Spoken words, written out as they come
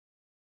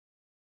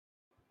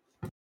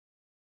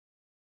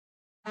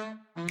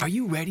Are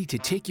you ready to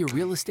take your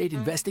real estate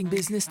investing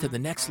business to the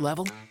next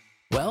level?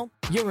 Well,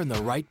 you're in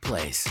the right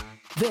place.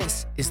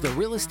 This is the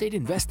Real Estate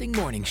Investing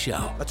Morning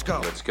Show. Let's go.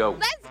 Let's go.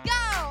 Let's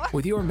go!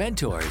 With your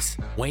mentors,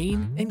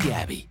 Wayne and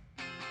Gabby.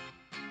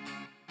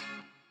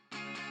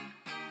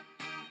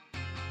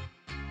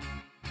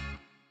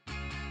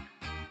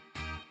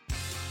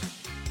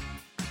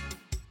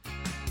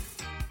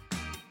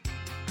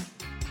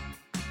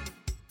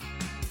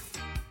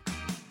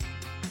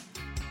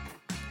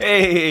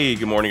 Hey,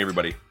 good morning,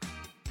 everybody.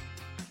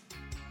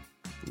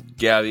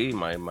 Gabby,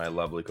 my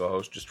lovely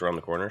co-host, just around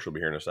the corner. She'll be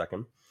here in a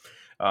second.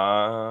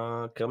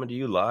 Coming to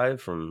you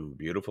live from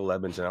beautiful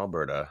Edmonton,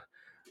 Alberta,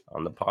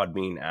 on the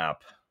Podbean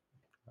app.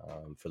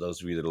 For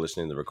those of you that are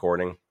listening to the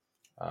recording,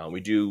 we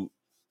do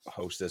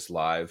host this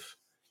live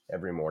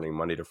every morning,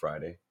 Monday to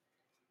Friday,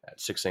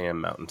 at 6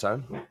 a.m. Mountain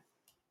Time.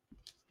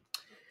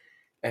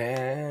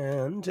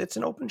 And it's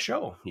an open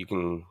show.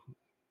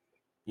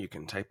 You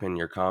can type in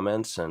your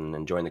comments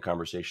and join the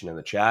conversation in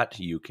the chat.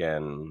 You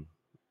can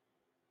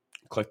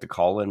click the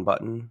call-in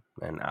button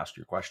and ask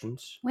your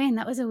questions. Wayne,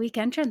 that was a weak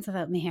entrance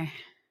without me here.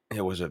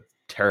 It was a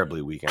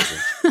terribly weak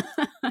entrance.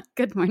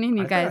 Good morning,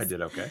 you guys. I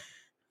did okay.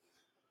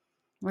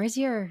 Where's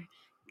your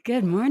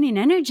good morning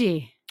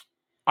energy?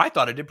 I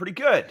thought I did pretty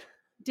good.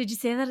 Did you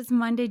say that it's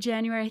Monday,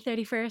 January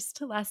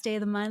 31st, last day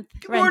of the month?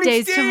 Good Rent morning,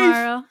 days Steve.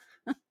 tomorrow.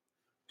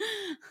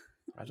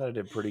 I thought I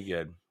did pretty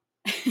good.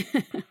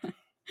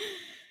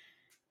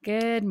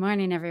 Good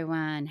morning,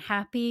 everyone.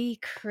 Happy,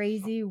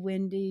 crazy,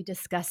 windy,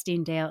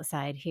 disgusting day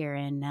outside here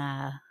in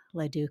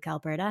Leduc,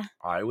 Alberta.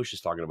 I was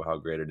just talking about how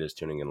great it is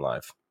tuning in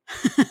live.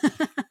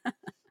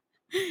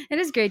 It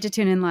is great to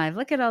tune in live.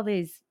 Look at all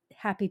these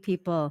happy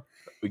people.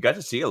 We got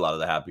to see a lot of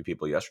the happy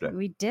people yesterday.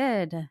 We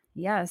did.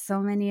 Yeah,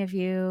 so many of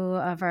you,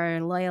 of our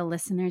loyal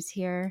listeners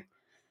here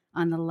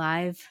on the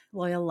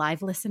loyal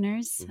live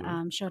listeners,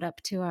 showed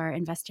up to our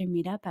investor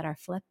meetup at our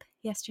flip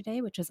yesterday,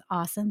 which was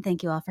awesome.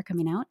 Thank you all for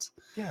coming out.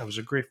 Yeah, that was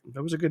a good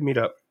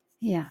meetup.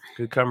 Yeah.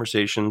 Good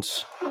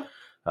conversations.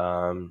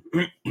 Again,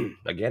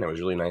 it was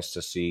really nice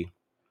to see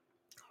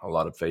a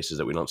lot of faces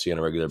that we don't see on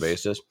a regular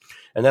basis.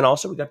 And then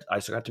also I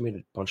got to meet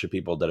a bunch of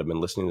people that have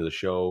been listening to the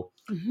show,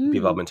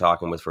 people I've been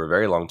talking with for a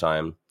very long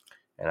time,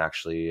 and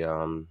actually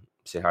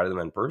say hi to them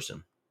in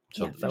person.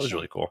 So Yeah, that was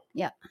really cool.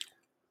 Yeah.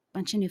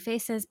 Bunch of new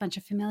faces, bunch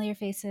of familiar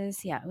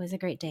faces. Yeah, it was a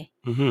great day.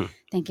 Mm-hmm.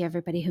 Thank you,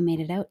 everybody who made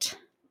it out.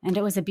 And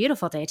it was a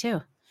beautiful day,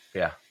 too.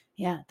 Yeah.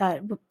 Yeah,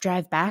 that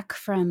drive back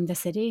from the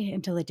city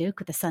into Leduc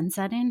with the sun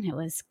setting, it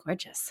was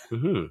gorgeous.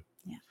 Mm-hmm.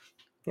 Yeah.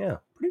 Yeah.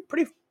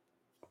 Pretty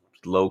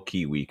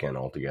low-key weekend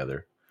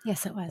altogether.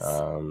 Yes, it was.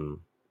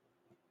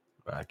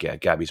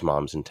 Gabby's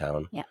mom's in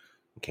town. Yeah.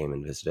 Came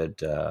and visited.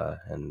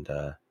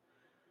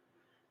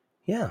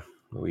 Yeah,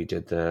 we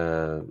did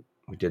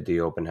the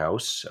open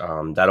house.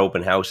 That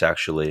open house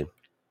actually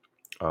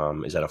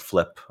is at a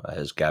flip,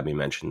 as Gabby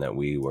mentioned, that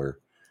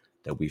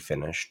we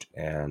finished,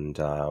 and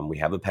we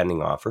have a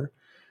pending offer.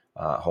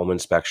 Home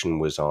inspection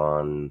was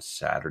on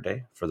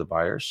Saturday for the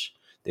buyers.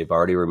 They've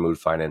already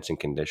removed financing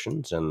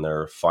conditions, and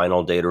their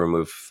final day to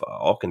remove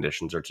all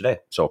conditions are today.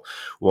 So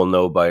we'll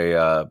know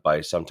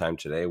by sometime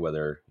today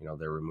whether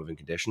they're removing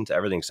conditions.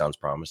 Everything sounds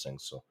promising.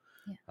 So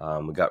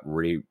we got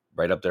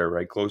right up there,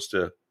 right close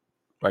to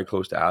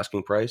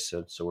asking price.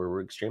 So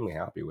we're extremely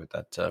happy with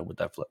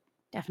that flip.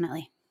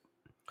 Definitely.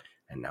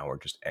 And now we're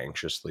just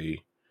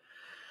anxiously,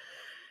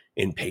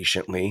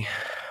 impatiently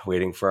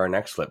waiting for our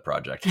next flip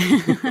project.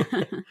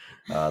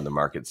 The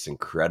market's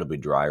incredibly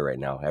dry right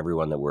now.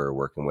 Everyone that we're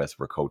working with,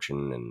 we're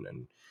coaching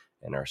and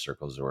in our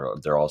circles,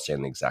 they're all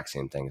saying the exact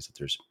same thing, is that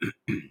there's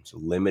a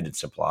limited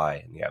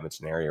supply in the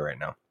Edmonton area right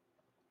now.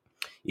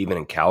 Even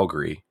in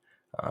Calgary,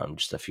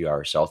 just a few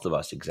hours south of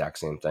us, exact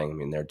same thing. I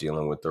mean, they're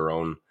dealing with their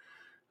own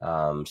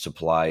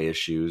supply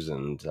issues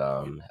and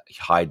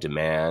high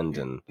demand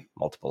and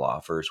multiple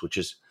offers, which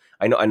is,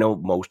 I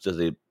know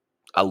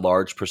a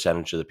large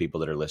percentage of the people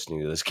that are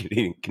listening to this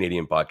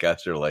Canadian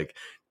podcast are like,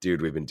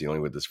 dude, we've been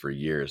dealing with this for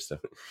years.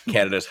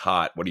 Canada's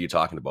hot. What are you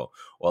talking about?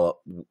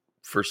 Well,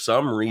 for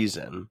some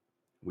reason,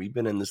 we've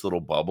been in this little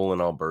bubble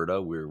in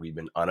Alberta where we've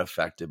been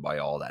unaffected by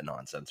all that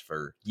nonsense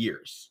for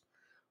years.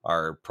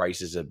 Our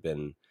prices have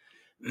been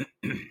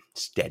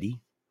steady.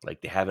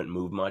 Like, they haven't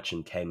moved much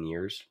in 10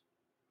 years.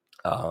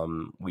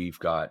 We've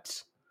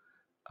got,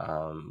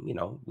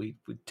 we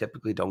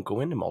typically don't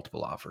go into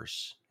multiple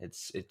offers.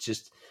 It's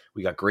just,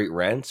 we got great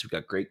rents. We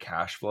got great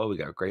cash flow. We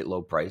got great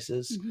low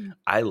prices. Mm-hmm.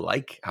 I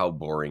like how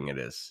boring it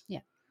is. Yeah.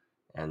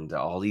 And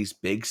all these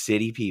big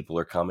city people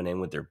are coming in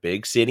with their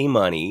big city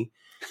money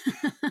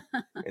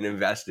and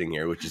investing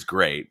here, which is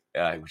great,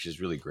 which is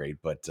really great.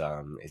 But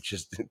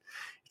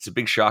it's a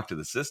big shock to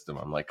the system.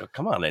 I'm like, oh,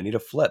 come on, I need a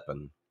flip.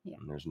 And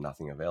there's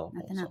nothing available.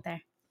 Nothing out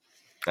there.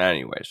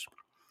 Anyways.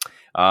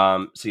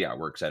 So yeah,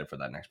 we're excited for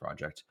that next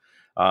project.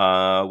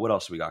 What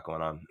else we got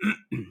going on?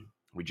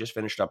 We just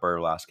finished up our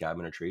last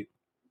cabin retreat.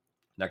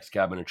 Next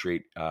cabin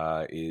retreat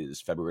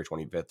is February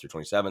 25th or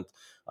 27th.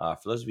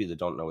 For those of you that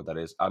don't know what that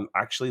is, I'm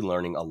actually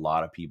learning a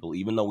lot of people,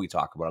 even though we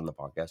talk about it on the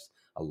podcast,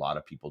 a lot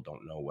of people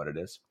don't know what it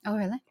is. Oh,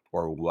 really?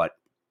 Or what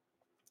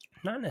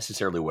not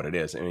necessarily what it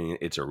is. I mean,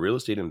 it's a real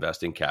estate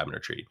investing cabin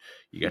retreat.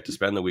 You get to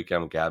spend the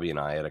weekend with Gabby and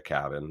I at a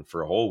cabin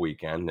for a whole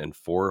weekend and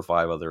 4 or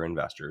 5 other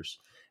investors.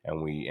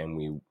 And we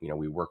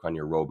we work on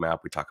your roadmap.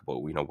 We talk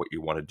about, what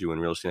you want to do in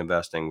real estate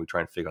investing. We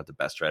try and figure out the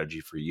best strategy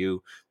for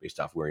you based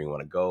off where you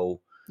want to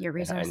go, your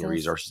resources, and the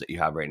resources that you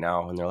have right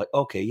now. And they're like,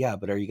 okay, yeah,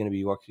 but are you going to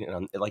be working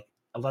on it? Like,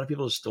 a lot of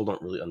people still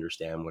don't really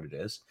understand what it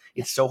is.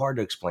 It's so hard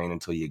to explain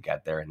until you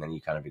get there and then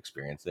you kind of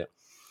experience it.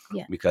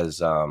 Yeah.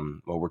 Because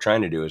what we're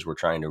trying to do is we're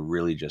trying to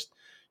really just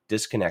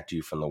disconnect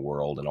you from the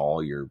world and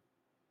all your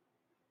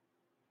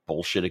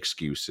bullshit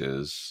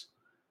excuses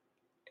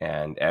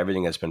and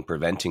everything that's been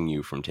preventing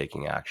you from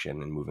taking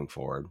action and moving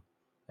forward.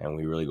 And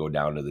we really go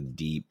down to the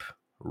deep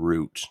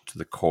root, to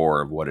the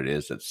core of what it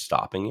is that's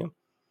stopping you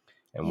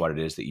and what it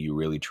is that you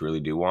really,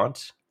 truly do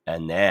want.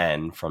 And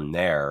then from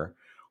there,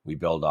 we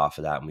build off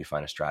of that and we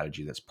find a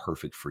strategy that's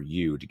perfect for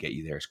you to get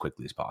you there as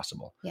quickly as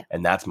possible. Yeah.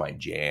 And that's my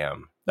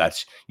jam.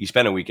 You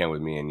spend a weekend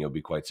with me and you'll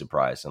be quite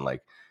surprised. And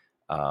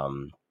how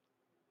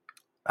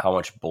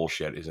much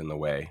bullshit is in the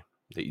way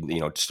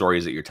that,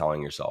 stories that you're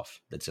telling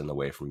yourself that's in the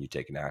way from you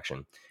taking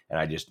action.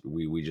 And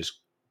we just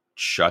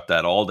shut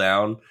that all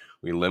down.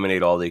 We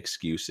eliminate all the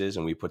excuses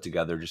and we put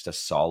together just a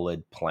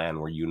solid plan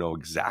where you know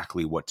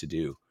exactly what to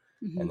do.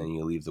 Mm-hmm. And then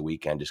you leave the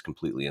weekend just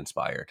completely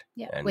inspired.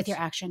 Yeah, and with your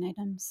action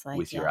items.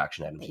 Your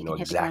action items. You know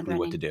exactly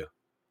what to do.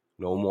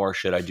 No more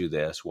should I do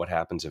this? What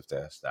happens if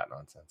this? That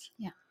nonsense.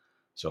 Yeah.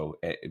 So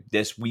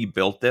we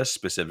built this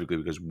specifically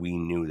because we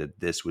knew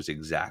that this was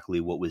exactly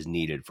what was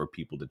needed for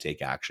people to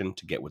take action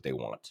to get what they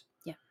want.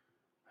 Yeah.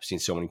 I've seen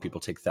so many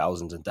people take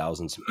thousands and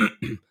thousands,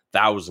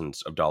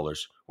 thousands of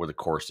dollars worth of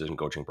courses and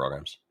coaching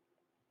programs.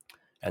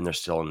 And they're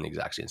still in the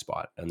exact same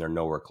spot and they're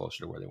nowhere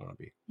closer to where they want to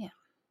be. Yeah.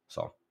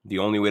 So the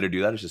only way to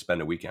do that is to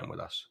spend a weekend with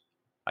us.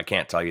 I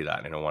can't tell you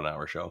that in a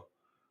 1-hour show.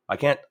 I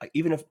can't,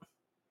 even if,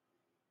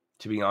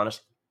 to be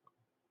honest,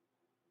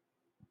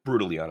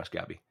 brutally honest,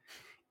 Gabby,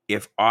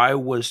 if I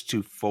was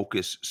to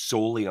focus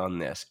solely on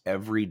this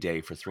every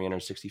day for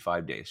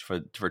 365 days for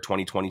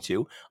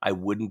 2022, I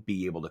wouldn't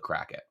be able to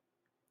crack it.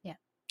 Yeah.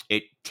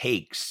 It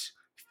takes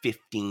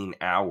 15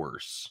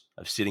 hours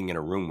of sitting in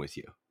a room with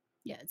you.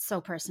 Yeah, it's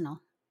so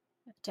personal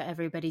to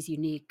everybody's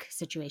unique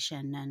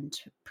situation and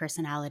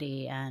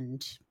personality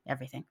and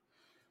everything.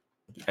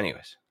 Yeah.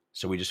 Anyways,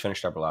 so we just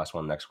finished up our last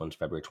one. Next one's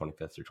February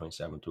 25th through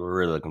 27th. We're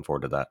really looking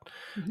forward to that.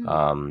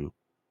 Mm-hmm.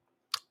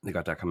 They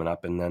got that coming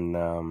up. And then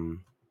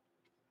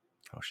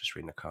I was just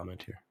reading a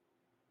comment here.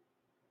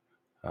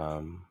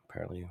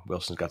 Apparently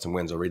Wilson's got some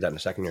wins. I'll read that in a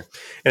second here.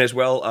 And as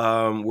well,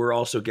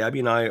 Gabby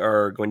and I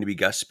are going to be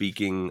guest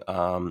speaking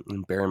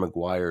in Barry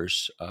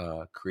McGuire's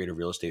Creative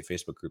Real Estate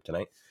Facebook group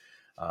tonight.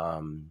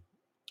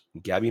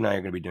 Gabby and I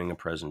are going to be doing a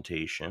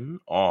presentation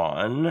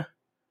on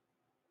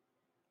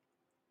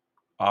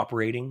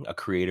operating a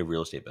creative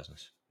real estate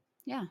business.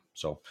 Yeah.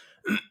 So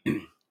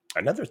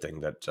another thing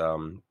that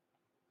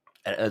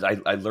as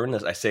I learned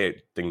this, I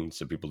say things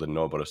that people didn't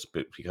know about us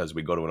because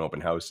we go to an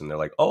open house and they're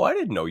like, "Oh, I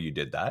didn't know you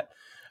did that."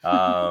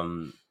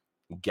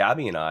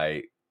 Gabby and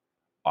I,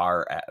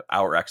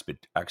 our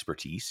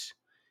expertise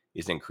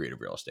is in creative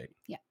real estate.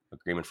 Yeah.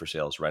 Agreement for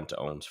sales, rent to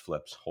owns,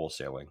 flips,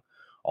 wholesaling,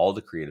 all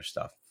the creative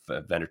stuff,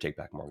 vendor take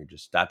back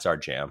mortgages. That's our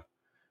jam.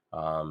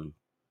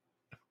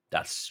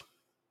 That's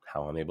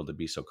how I'm able to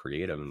be so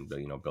creative and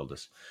build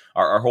this.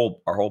 Our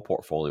whole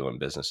portfolio and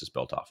business is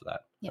built off of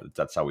that. Yep.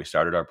 That's how we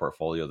started our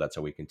portfolio. That's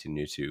how we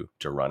continue to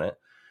run it.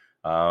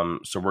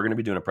 So we're going to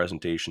be doing a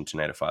presentation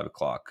tonight at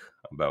 5:00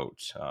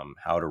 about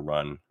how to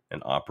run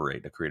and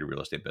operate a creative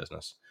real estate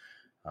business.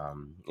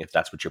 If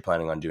that's what you're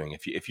planning on doing,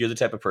 if you're the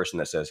type of person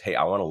that says, "Hey,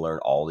 I want to learn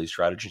all these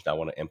strategies and I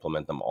want to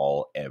implement them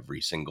all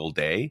every single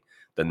day,"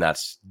 then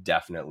that's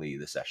definitely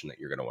the session that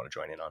you're going to want to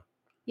join in on.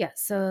 Yeah.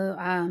 So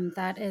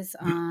that is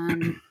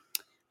on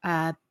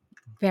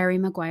Barry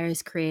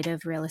McGuire's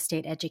Creative Real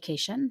Estate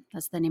Education.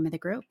 That's the name of the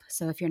group.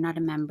 So if you're not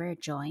a member,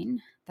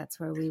 join. That's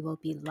where we will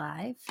be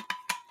live.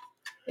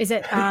 Is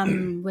it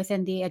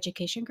within the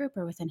education group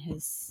or within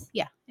his?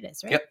 Yeah, it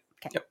is, right? Yep.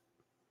 Okay. Yep.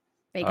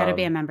 But you got to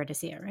be a member to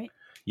see it, right?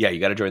 Yeah,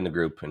 you got to join the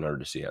group in order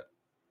to see it.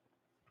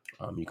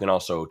 You can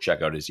also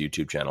check out his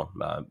YouTube channel.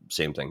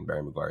 Same thing,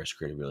 Barry McGuire's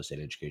Creative Real Estate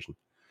Education.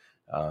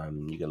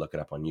 You can look it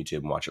up on YouTube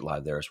and watch it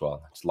live there as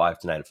well. It's live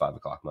tonight at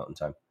 5:00 Mountain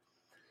Time.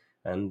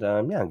 And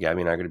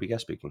Gabby and I are going to be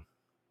guest speaking.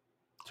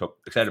 So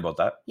excited about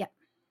that. Yeah.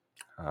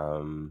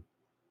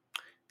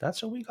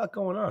 That's what we got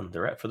going on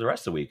for the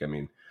rest of the week. I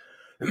mean,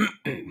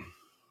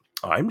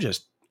 I'm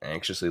just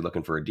anxiously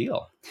looking for a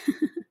deal.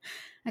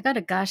 I got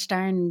a gosh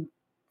darn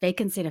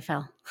vacancy to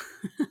fill.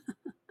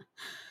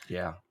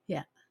 Yeah.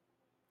 Yeah.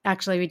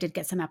 Actually, we did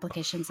get some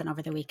applications in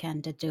over the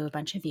weekend to do a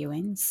bunch of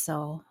viewings.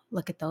 So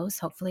look at those.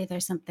 Hopefully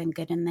there's something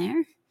good in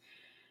there.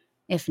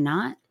 If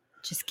not,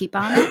 just keep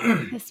on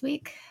it this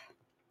week.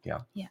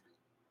 Yeah. Yeah.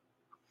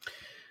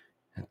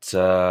 It's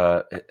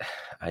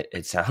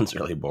it sounds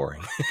really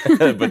boring,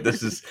 but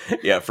this is,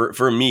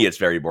 for me, it's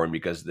very boring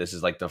because this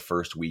is like the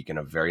first week in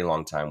a very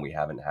long time we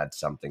haven't had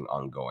something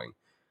ongoing.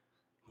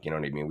 You know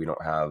what I mean? We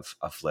don't have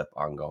a flip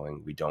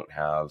ongoing. We don't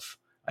have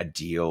a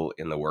deal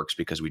in the works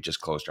because we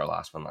just closed our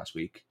last one last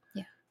week.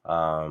 Yeah.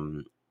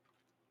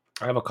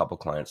 I have a couple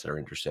clients that are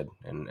interested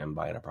in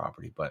buying a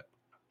property, but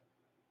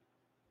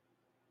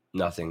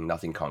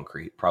nothing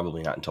concrete.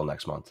 Probably not until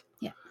next month.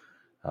 Yeah.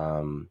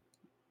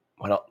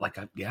 What else?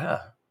 Yeah.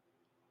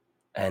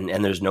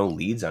 And there's no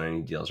leads on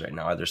any deals right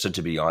now either. So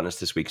to be honest,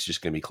 this week's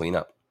just going to be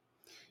cleanup.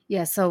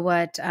 Yeah. So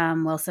what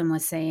Wilson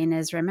was saying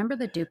is, remember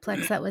the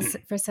duplex that was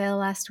for sale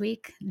last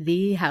week?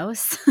 The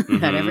house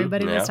that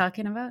everybody was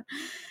talking about?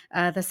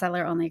 The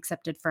seller only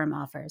accepted firm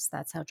offers.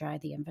 That's how dry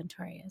the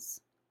inventory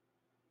is.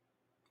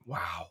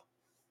 Wow.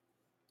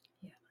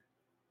 Yeah.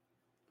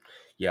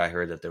 Yeah, I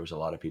heard that there was a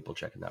lot of people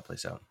checking that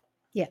place out.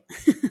 Yeah.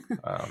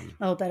 A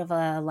little bit of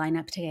a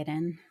lineup to get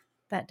in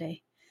that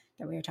day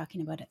that we were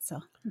talking about it.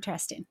 So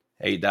interesting.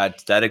 Hey,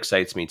 that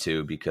excites me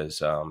too,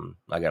 because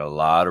I got a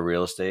lot of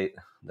real estate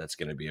that's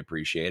going to be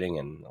appreciating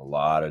and a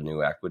lot of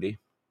new equity.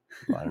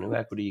 A lot of new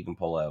equity you can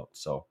pull out.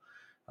 So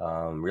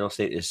real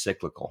estate is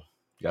cyclical.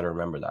 You got to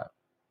remember that.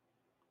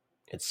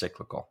 It's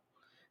cyclical.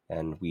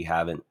 And we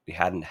haven't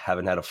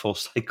had a full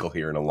cycle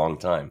here in a long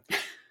time.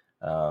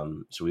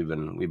 So we've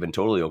been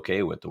totally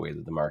okay with the way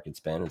that the market's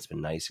been. It's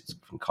been nice. It's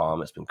been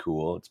calm. It's been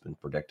cool. It's been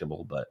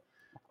predictable, but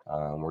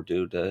we're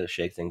due to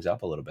shake things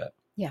up a little bit.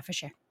 Yeah, for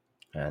sure.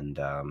 And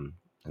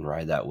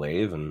ride that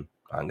wave, and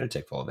I'm going to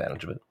take full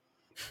advantage of it.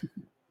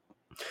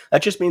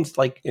 That just means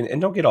and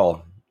don't get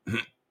all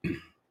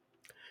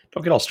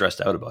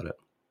stressed out about it.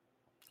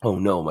 Oh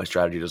no, my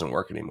strategy doesn't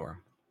work anymore.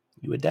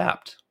 You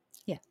adapt.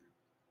 Yeah.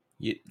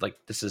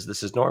 This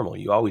is normal.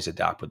 You always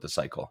adapt with the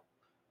cycle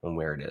and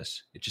where it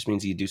is. It just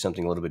means you do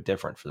something a little bit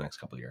different for the next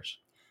couple of years.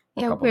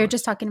 Yeah, we were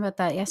just talking about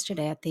that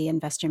yesterday at the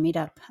investor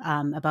meetup,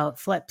 about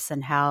flips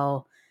and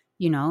how,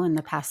 in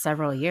the past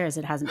several years,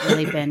 it hasn't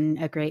really been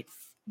a great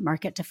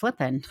market to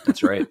flip in.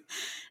 That's right.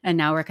 And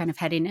now we're kind of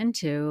heading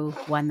into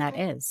one that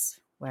is,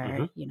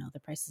 where, the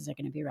prices are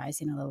going to be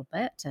rising a little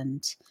bit.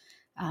 And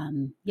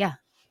yeah.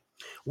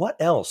 What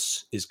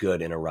else is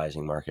good in a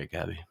rising market,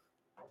 Gabby?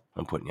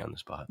 I'm putting you on the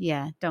spot.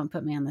 Yeah, don't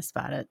put me on the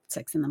spot at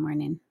 6 a.m.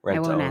 Rent I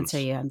won't owns. answer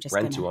you. I'm just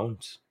rent to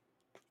owns.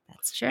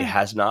 That's true. It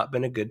has not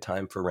been a good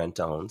time for rent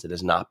to owns. It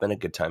has not been a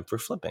good time for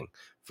flipping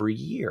for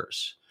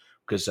years,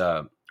 because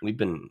we've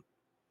been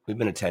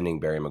attending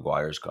Barry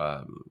Maguire's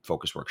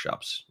focus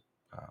workshops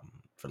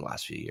for the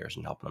last few years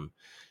and helping them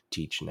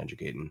teach and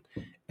educate.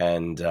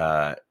 And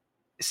it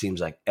seems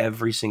like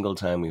every single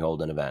time we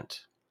hold an event,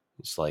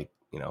 it's like,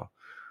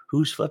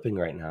 who's flipping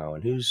right now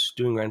and who's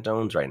doing rent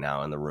owns right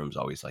now, and the room's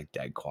always like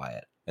dead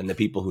quiet. And the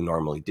people who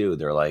normally do,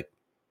 they're like,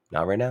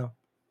 not right now.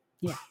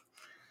 Yeah.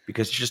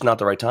 Because it's just not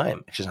the right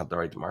time. It's just not the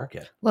right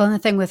market. Well, and the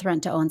thing with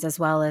rent to owns as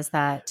well is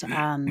that,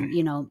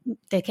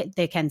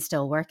 they can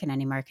still work in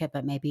any market,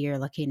 but maybe you're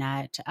looking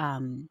at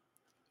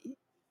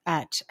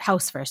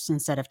house first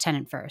instead of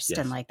tenant first,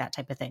 and like that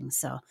type of thing.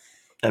 So,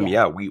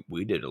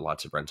 we did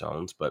lots of rent to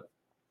owns, but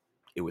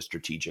it was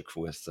strategic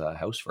with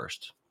house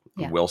first.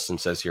 Yeah. Wilson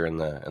says here in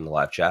the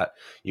live chat,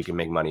 you can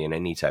make money in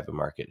any type of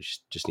market. You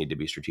just need to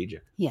be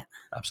strategic. Yeah,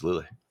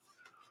 absolutely.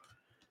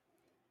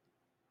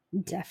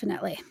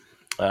 Definitely.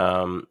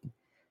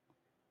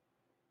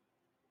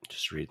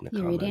 Just reading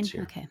the comments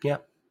here. Okay. Yeah.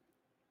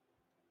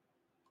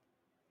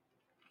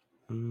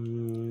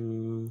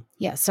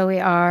 Yeah, so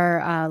we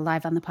are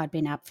live on the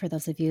Podbean app for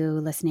those of you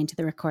listening to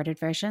the recorded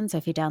version. So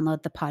if you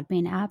download the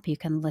Podbean app, you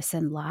can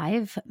listen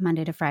live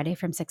Monday to Friday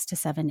from 6 to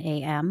 7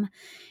 a.m.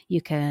 You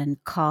can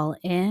call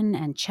in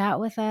and chat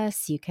with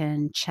us. You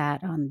can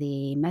chat on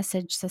the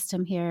message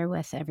system here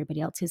with everybody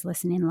else who's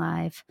listening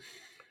live.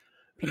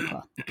 Pretty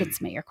cool. You can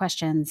submit your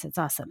questions. It's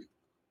awesome.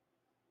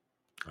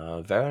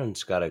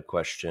 Varen's got a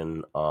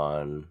question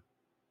on,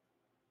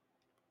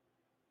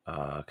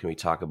 can we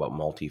talk about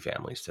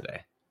multifamilies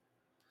today?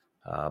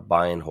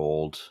 Buy and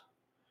hold,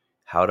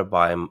 how to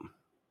buy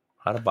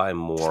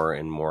more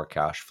and more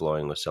cash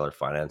flowing with seller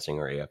financing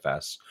or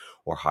AFS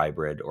or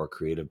hybrid or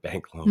creative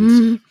bank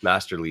loans,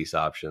 master lease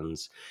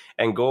options,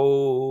 and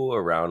go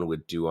around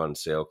with due on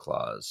sale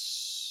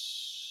clause.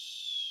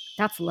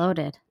 That's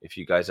loaded. If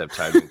you guys have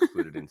time to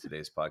include it in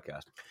today's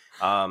podcast.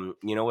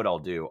 You know what I'll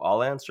do?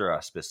 I'll answer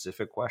a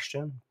specific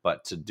question,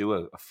 but to do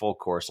a full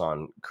course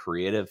on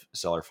creative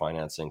seller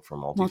financing for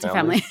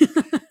multifamily.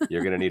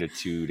 You're going to need a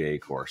 2-day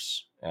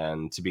course.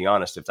 And to be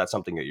honest, if that's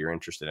something that you're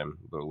interested in,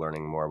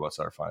 learning more about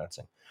seller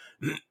financing,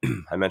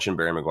 I mentioned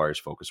Barry Maguire's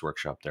focus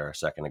workshop there a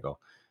second ago.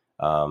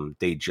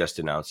 They just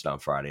announced it on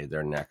Friday.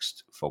 Their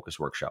next focus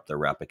workshop, their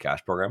Rapid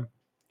Cash program,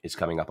 is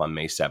coming up on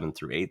May 7th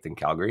through 8th in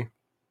Calgary.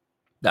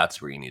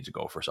 That's where you need to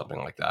go for something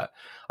like that.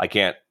 I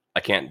can't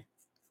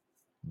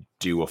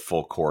do a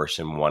full course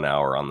in 1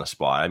 hour on the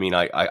spot. I mean,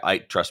 I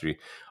trust me,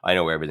 I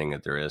know everything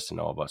that there is to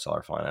know about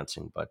seller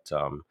financing, but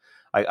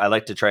I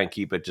like to try and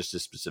keep it just to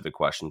specific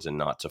questions and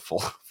not to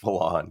full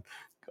on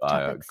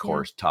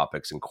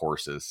topics and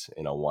courses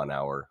in a 1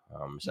 hour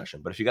session.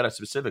 But if you got a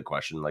specific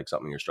question, like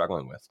something you're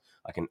struggling with,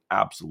 I can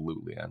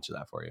absolutely answer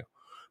that for you.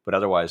 But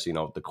otherwise,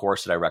 the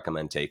course that I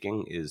recommend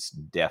taking is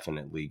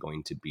definitely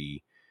going to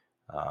be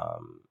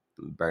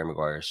Barry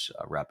Maguire's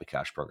Rapid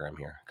Cash program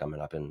here coming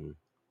up in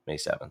May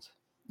 7th.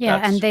 Yeah,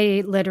 That's- and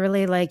they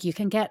literally, like, you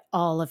can get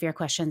all of your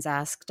questions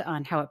asked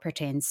on how it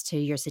pertains to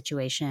your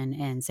situation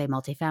in, say,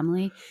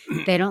 multifamily.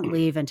 They don't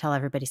leave until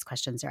everybody's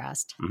questions are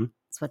asked. Mhm.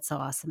 That's what's so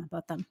awesome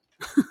about them.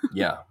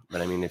 Yeah,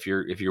 but I mean, if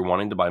you're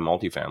wanting to buy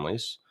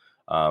multifamilies,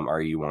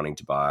 are you wanting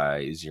to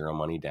buy zero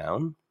money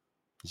down?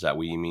 Is that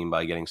what you mean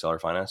by getting seller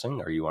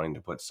financing? Are you wanting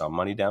to put some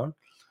money down?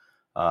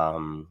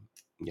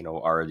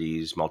 Are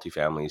these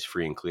multifamilies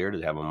free and clear? Do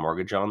they have a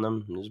mortgage on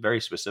them? There's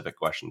very specific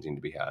questions need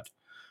to be had.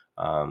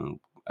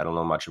 I don't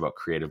know much about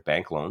creative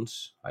bank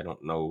loans. I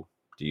don't know.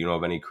 Do you know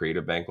of any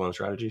creative bank loan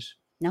strategies?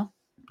 No.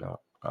 No.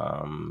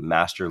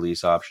 Master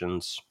lease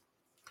options.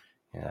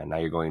 Yeah, now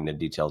you're going into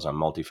details on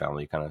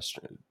multifamily, kind of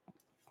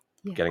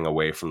getting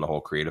away from the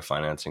whole creative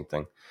financing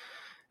thing.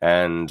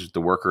 And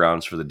the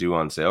workarounds for the due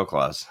on sale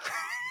clause.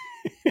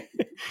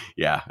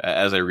 Yeah,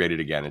 as I read it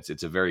again,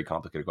 it's a very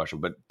complicated question,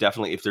 but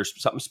definitely if there's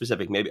something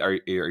specific, maybe are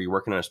you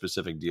working on a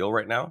specific deal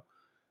right now,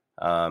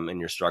 and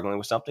you're struggling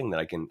with something, that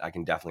I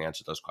can definitely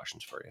answer those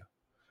questions for you.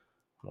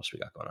 What else we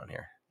got going on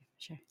here?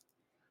 Sure.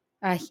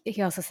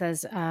 He also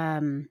says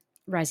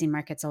rising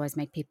markets always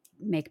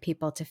make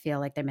people to feel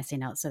like they're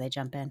missing out, so they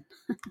jump in.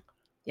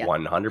 Yeah.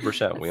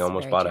 100%. We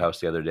almost bought a house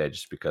the other day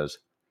just because,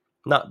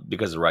 not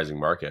because of the rising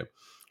market,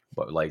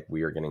 but like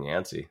we were getting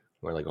antsy.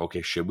 We're like,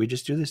 okay, should we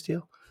just do this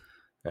deal?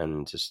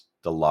 And just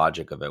the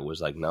logic of it was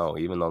like, no,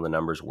 even though the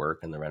numbers work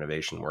and the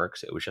renovation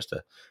works, it was just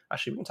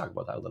actually, we can talk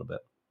about that a little bit.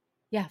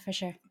 Yeah, for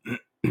sure.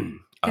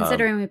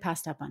 Considering we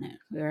passed up on it.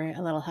 We were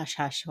a little hush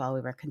hush while we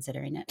were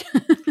considering it.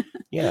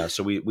 Yeah.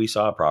 So we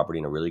saw a property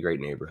in a really great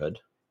neighborhood.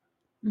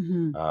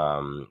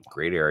 Mm-hmm.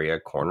 Great area,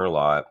 corner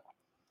lot.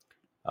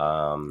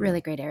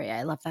 Really great area.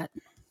 I love that.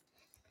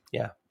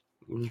 Yeah.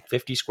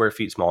 50 square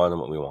feet smaller than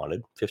what we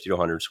wanted, 50 to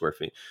 100 square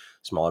feet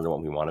smaller than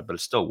what we wanted, but it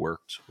still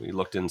worked. We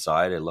looked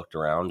inside, I looked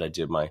around, I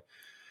did my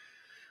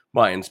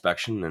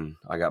inspection, and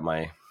I got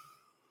my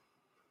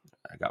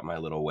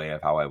little way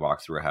of how I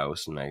walk through a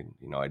house, and I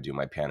do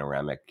my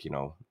panoramic,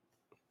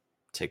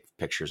 take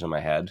pictures in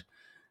my head,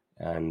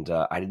 and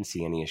I didn't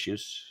see any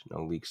issues,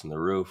 no leaks in the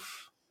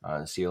roof,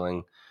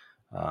 ceiling.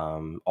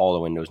 All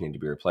the windows need to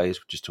be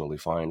replaced, which is totally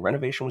fine.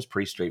 Renovation was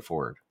pretty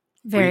straightforward.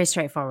 Very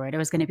straightforward. It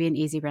was going to be an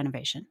easy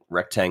renovation.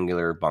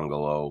 Rectangular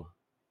bungalow,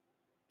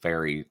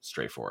 very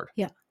straightforward.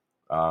 Yeah.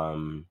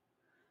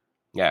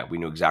 Yeah, we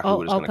knew exactly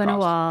what it was going to cost. Open a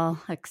wall,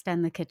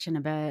 extend the kitchen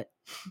a bit,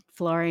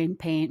 flooring,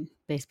 paint,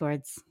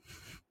 baseboards,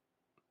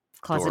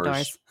 closet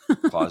doors.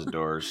 Closet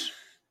doors,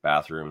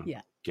 bathroom,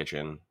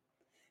 kitchen.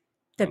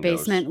 The windows.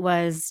 basement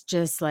was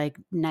just like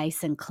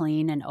nice and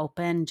clean and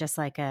open, just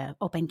like a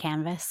open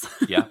canvas.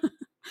 Yeah,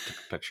 took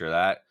a picture of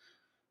that.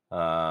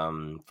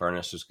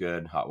 Furnace was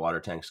good. Hot water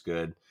tank's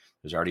good.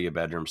 There's already a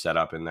bedroom set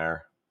up in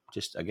there.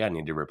 Just, again,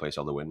 need to replace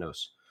all the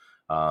windows.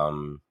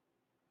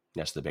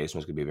 Yes, the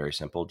basement's going to be very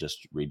simple.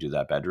 Just redo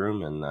that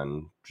bedroom and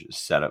then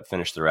just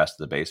finish the rest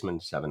of the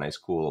basement. Just have a nice,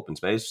 cool, open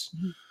space.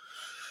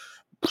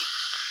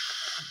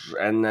 Mm-hmm.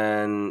 And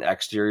then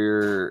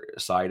exterior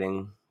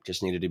siding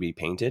just needed to be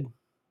painted.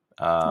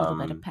 A little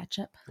bit of patch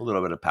up. A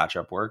little bit of patch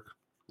up work.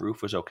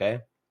 Roof was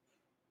okay.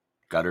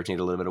 Gutters need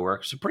a little bit of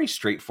work. It's a pretty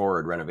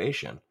straightforward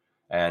renovation.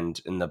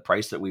 And in the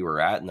price that we were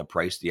at and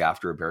the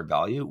after repaired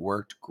value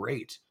worked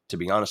great. To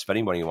be honest, if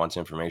anybody wants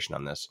information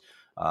on this,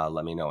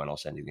 let me know and I'll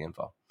send you the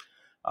info.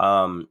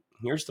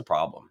 Here's the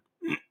problem.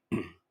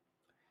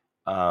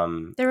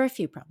 There were a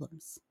few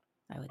problems,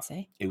 I would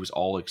say. It was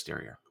all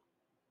exterior.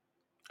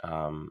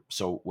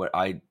 So what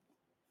I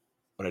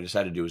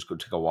decided to do was go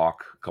take a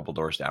walk a couple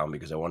doors down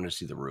because I wanted to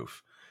see the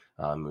roof.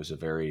 It was a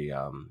very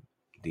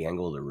the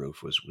angle of the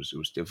roof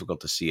was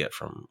difficult to see it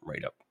from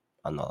right up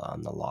on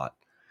the lot.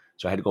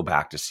 So I had to go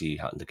back to see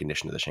the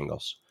condition of the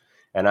shingles.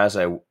 And as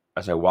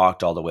I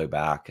walked all the way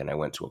back and I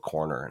went to a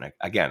corner, and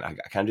I kind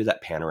of do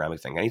that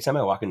panoramic thing. Anytime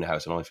I walk into the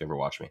house, I don't know if you ever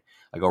watch me,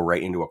 I go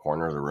right into a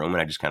corner of the room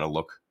and I just kind of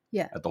look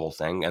at the whole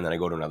thing. And then I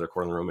go to another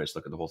corner of the room and I just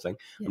look at the whole thing.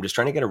 Yeah. I'm just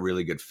trying to get a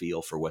really good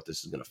feel for what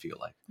this is going to feel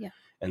like. Yeah.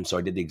 And so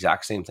I did the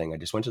exact same thing. I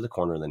just went to the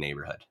corner of the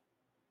neighborhood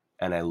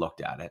and I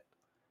looked at it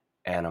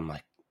and I'm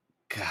like,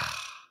 God.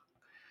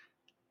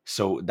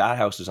 So that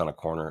house was on a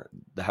corner.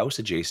 The house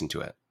adjacent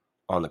to it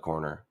on the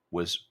corner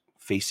was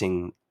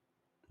facing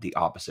the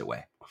opposite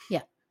way.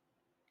 Yeah.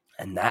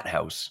 And that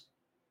house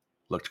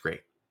looked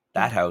great.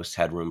 That house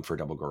had room for a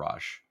double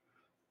garage.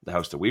 The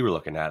house that we were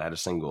looking at had a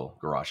single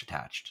garage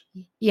attached.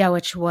 Yeah,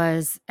 which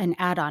was an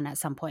add-on at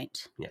some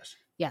point. Yes.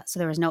 Yeah, so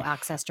there was no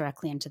access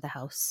directly into the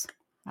house,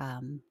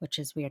 which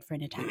is weird for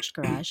an attached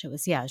garage. It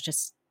was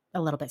just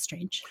a little bit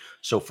strange.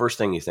 So first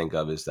thing you think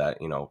of is that,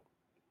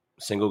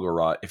 single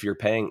garage, if you're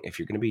going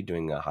to be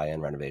doing a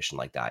high-end renovation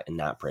like that in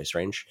that price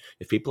range,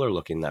 if people are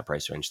looking in that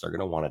price range, they're going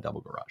to want a double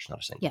garage,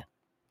 not a single. Yeah.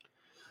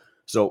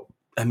 So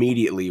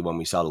immediately when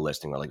we saw the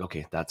listing, we're like,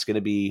 okay, that's going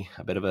to be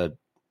a bit of a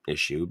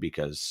issue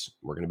because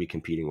we're going to be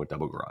competing with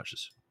double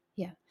garages.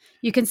 Yeah.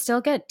 You can still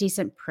get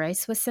decent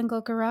price with single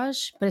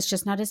garage, but it's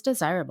just not as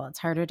desirable. It's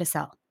harder to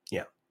sell.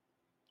 Yeah.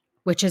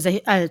 which is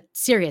a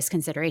serious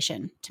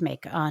consideration to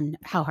make on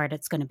how hard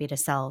it's going to be to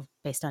sell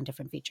based on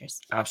different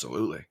features.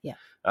 Absolutely. Yeah.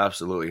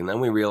 Absolutely. And then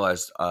we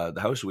realized the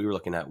house we were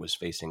looking at was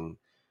facing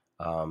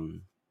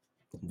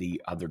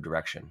the other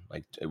direction.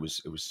 Like it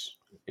was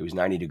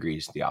 90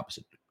 degrees the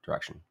opposite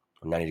direction,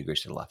 90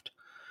 degrees to the left.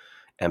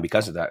 And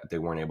because of that, they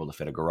weren't able to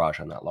fit a garage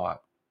on that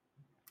lot.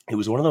 It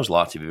was one of those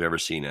lots, if you've ever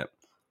seen it.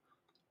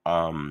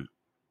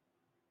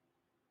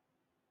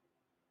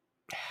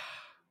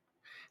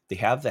 They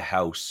have the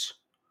house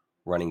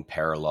running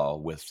parallel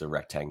with the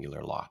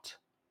rectangular lot.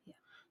 Yeah.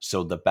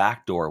 So the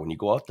back door, when you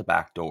go out the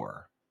back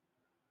door,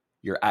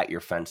 you're at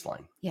your fence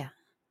line. Yeah.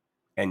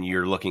 And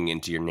you're looking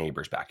into your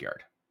neighbor's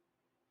backyard.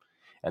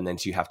 And then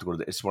so you have to go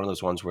to it's one of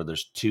those ones where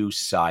there's 2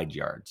 side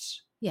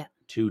yards. Yeah.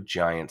 2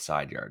 giant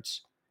side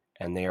yards.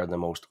 And they are the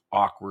most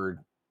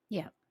awkward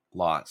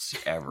lots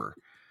ever.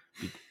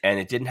 And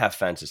it didn't have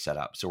fences set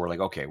up. So we're like,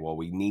 okay, well,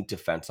 we need to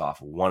fence off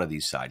one of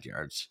these side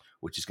yards,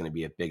 which is going to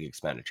be a big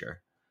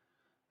expenditure.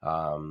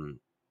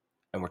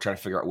 And we're trying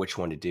to figure out which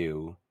one to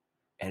do.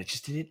 And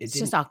it's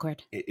just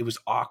awkward. It was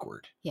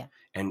awkward. Yeah.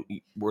 And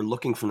we're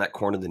looking from that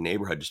corner of the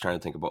neighborhood, just trying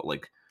to think about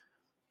like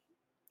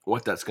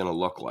what that's going to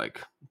look like.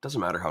 It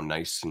doesn't matter how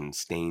nice and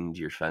stained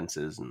your fence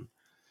is. And,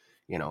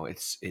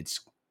 it's,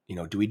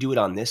 do we do it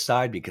on this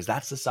side? Because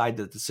that's the side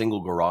that the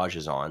single garage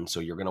is on. So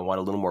you're going to want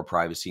a little more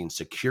privacy and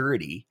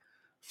security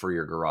for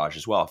your garage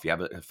as well. If you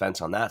have a fence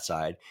on that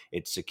side,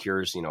 it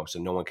secures, so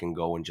no one can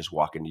go and just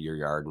walk into your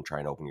yard and try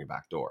and open your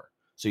back door.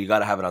 So you got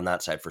to have it on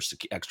that side for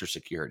extra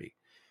security.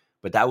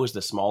 But that was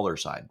the smaller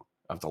side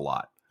of the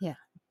lot. Yeah.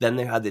 Then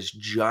they had this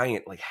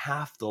giant, like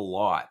half the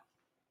lot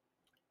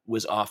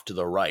was off to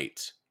the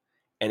right.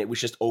 And it was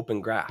just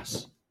open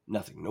grass.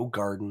 Nothing. No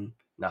garden.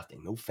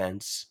 Nothing. No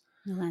fence.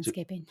 No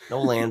landscaping. So,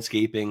 no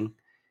landscaping.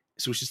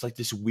 So it's just like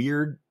this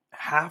weird,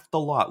 half the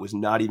lot was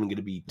not even going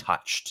to be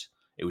touched.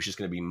 It was just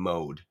going to be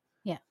mowed.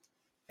 Yeah.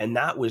 And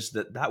that was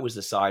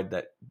the side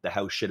that the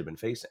house should have been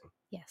facing.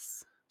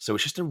 Yes. So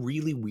it's just a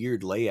really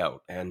weird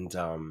layout. And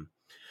so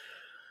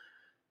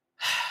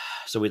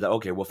we thought,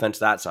 okay, we'll fence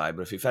that side.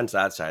 But if you fence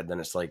that side, then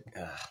it's like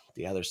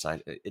the other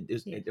side.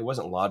 It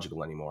wasn't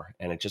logical anymore.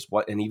 And it just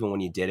and even when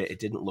you did it, it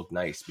didn't look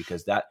nice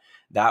because that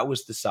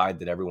was the side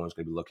that everyone was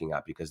going to be looking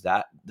at because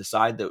the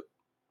side that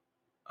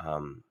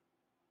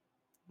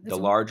the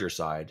larger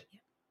side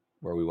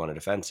where we wanted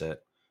to fence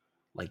it,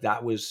 like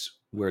that was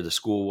where the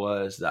school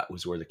was, that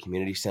was where the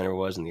community center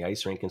was and the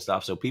ice rink and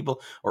stuff. So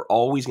people are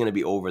always going to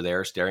be over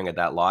there staring at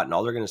that lot and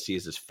all they're going to see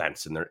is this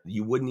fence and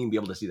you wouldn't even be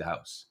able to see the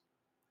house.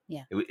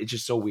 Yeah. It's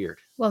just so weird.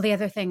 Well, the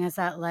other thing is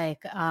that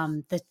like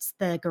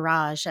the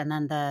garage and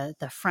then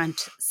the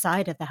front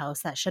side of the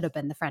house that should have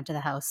been the front of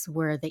the house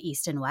were the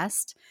east and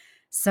west.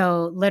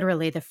 So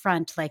literally the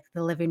front, like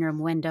the living room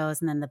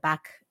windows and then the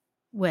back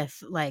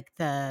with like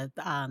the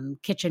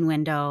kitchen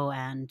window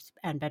and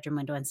bedroom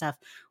window and stuff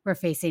were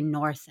facing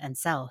north and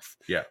south.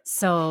 Yeah.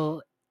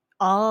 So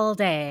all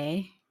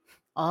day,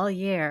 all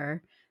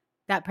year,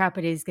 that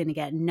property is going to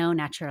get no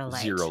natural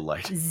light.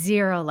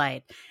 Zero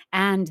light.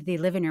 And the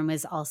living room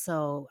is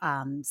also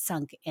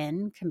sunk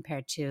in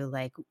compared to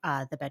like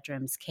the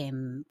bedrooms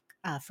came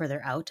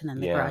further out and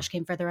then the garage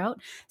came further out.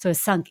 So it's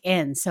sunk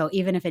in. So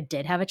even if it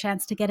did have a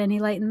chance to get any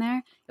light in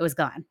there, it was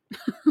gone.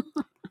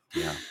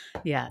 Yeah.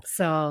 Yeah.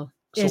 So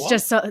it's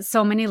just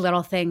so many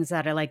little things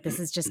that are like, this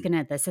is going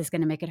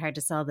to make it hard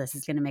to sell. This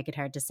is going to make it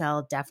hard to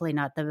sell. Definitely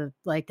not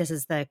this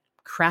is the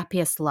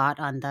crappiest lot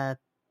on the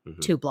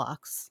 2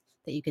 blocks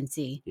that you can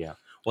see. Yeah.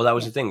 Well, that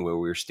was the thing where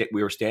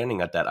we were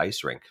standing at that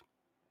ice rink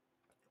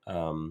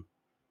and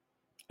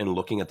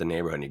looking at the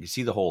neighborhood and you can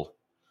see the whole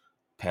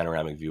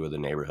panoramic view of the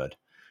neighborhood.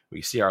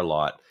 We see our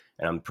lot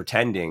and I'm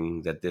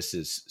pretending that this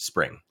is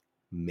spring,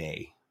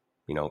 May,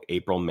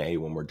 April, May,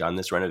 when we're done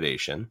this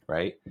renovation,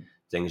 right?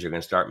 Things are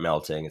going to start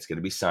melting. It's going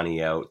to be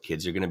sunny out.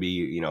 Kids are going to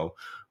be,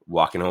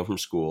 walking home from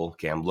school.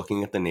 Okay. I'm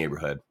looking at the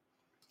neighborhood.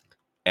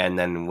 And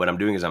then what I'm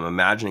doing is I'm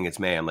imagining it's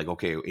May. I'm like,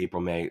 okay,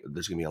 April, May,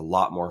 there's going to be a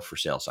lot more for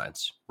sale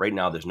signs. Right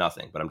now, there's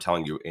nothing. But I'm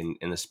telling you,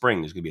 in the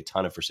spring, there's going to be a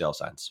ton of for sale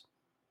signs.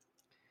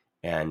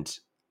 And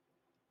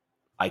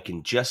I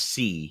can just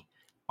see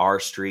our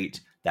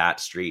street, that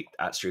street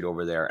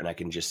over there. And I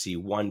can just see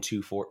 1,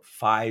 2, 4,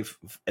 5,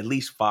 at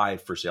least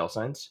 5 for sale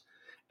signs.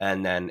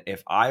 And then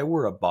if I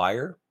were a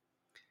buyer,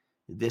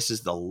 this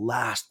is the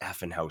last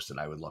effing house that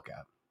I would look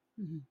at.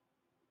 Mm-hmm.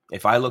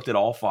 If I looked at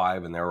all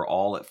 5 and they were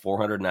all at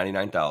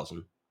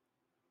 $499,000,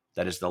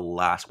 that is the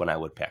last one I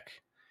would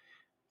pick.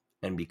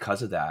 And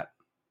because of that,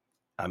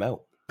 I'm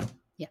out.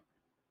 Yeah.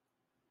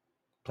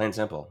 Plain and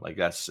simple. Like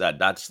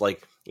that's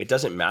like, it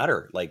doesn't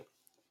matter. Like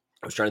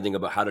I was trying to think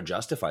about how to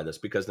justify this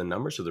because the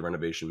numbers of the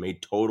renovation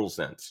made total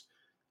sense.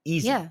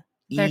 Easy. Yeah.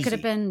 There could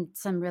have been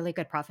some really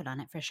good profit on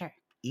it for sure.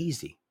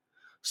 Easy.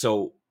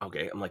 So,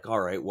 okay. I'm like, all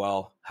right,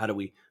 well, how do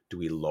we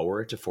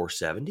lower it to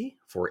 470,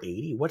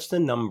 480? What's the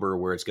number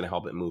where it's going to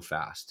help it move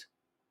fast?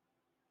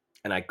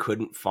 And I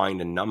couldn't find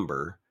a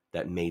number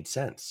that made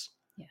sense.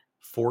 Yeah.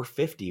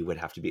 450 would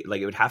have to be like,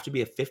 it would have to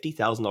be a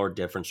 $50,000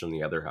 difference from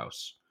the other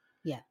house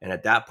Yeah. And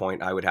at that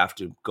point, I would have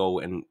to go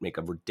and make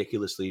a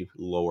ridiculously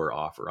lower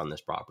offer on this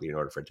property in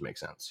order for it to make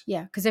sense.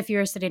 Yeah, because if you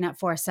were sitting at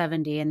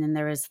 470 and then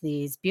there was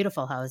these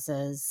beautiful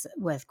houses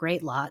with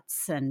great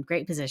lots and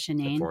great At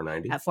positioning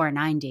 490. at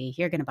 490,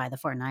 you're going to buy the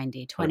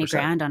 490. 20 100%.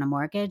 grand on a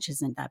mortgage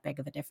isn't that big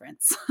of a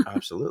difference.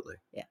 Absolutely.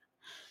 Yeah.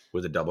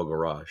 With a double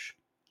garage.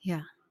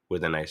 Yeah.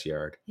 With a nice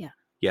yard. Yeah.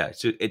 Yeah.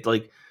 So it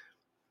like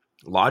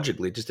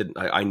logically just didn't,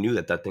 I knew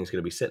that that thing's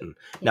going to be sitting.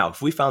 Yeah. Now,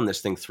 if we found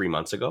this thing 3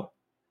 months ago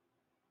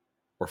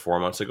or 4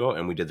 months ago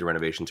and we did the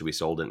renovation till we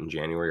sold it in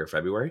January or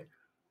February.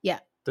 Yeah.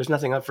 There's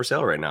nothing up for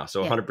sale right now.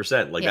 So Yeah.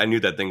 100%. Like Yeah. I knew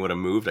that thing would have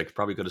moved. I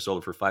probably could have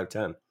sold it for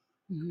 510.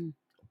 Mm-hmm.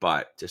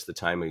 But just the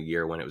time of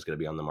year when it was going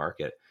to be on the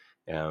market,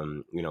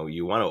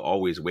 you want to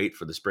always wait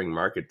for the spring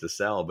market to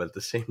sell, but at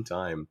the same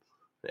time,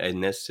 in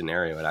this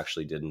scenario, it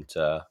actually didn't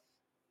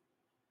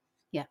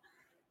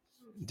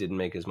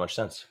make as much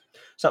sense.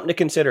 Something to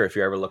consider if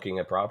you're ever looking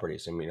at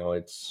properties. I mean,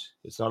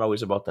 it's not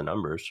always about the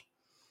numbers.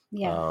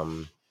 Yeah.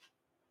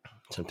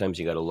 Sometimes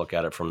you got to look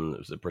at it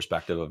from the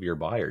perspective of your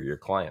buyer, your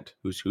client,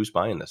 who's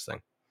buying this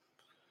thing.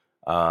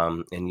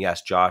 And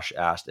yes, Josh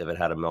asked if it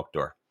had a milk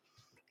door.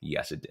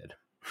 Yes, it did.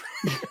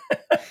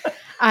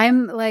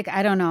 I'm like,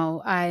 I don't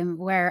know.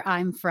 Where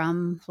I'm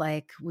from,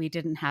 like we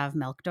didn't have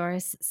milk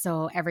doors.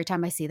 So every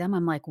time I see them,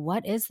 I'm like,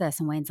 what is this?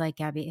 And Wayne's like,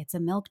 Gabby, it's a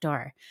milk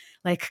door.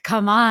 Like,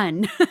 come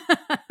on.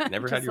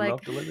 Never had your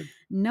milk delivered?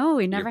 No,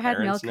 we never had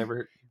milk.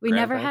 We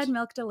never had grandparents?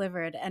 milk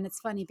delivered. And it's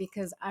funny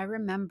because I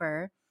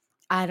remember,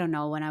 I don't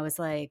know, when I was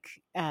like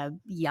a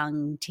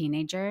young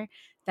teenager,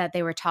 that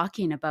they were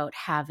talking about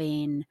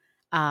having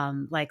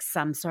like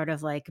some sort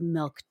of like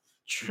milk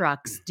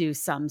trucks do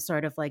some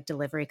sort of like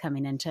delivery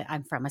coming into,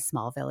 I'm from a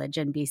small village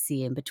in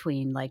BC, in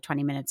between like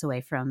 20 minutes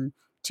away from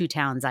two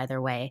towns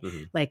either way.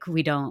 Mhm. Like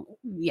we don't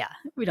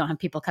have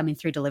people coming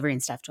through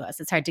delivering stuff to us.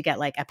 It's hard to get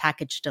like a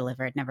package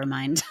delivered, never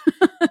mind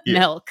Yeah.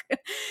 milk.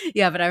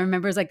 Yeah, but I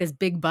remember it was like this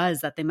big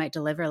buzz that they might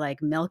deliver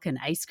like milk and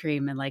ice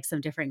cream and like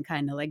some different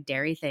kind of like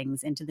dairy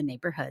things into the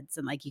neighborhoods,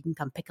 and like you can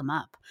come pick them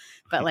up.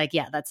 But like,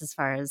 yeah, that's as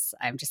far as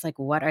I'm just like,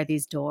 what are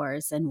these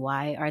doors and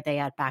why are they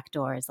at back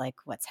doors? Like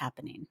what's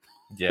happening?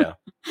 Yeah.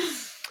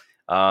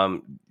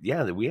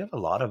 Yeah, we have a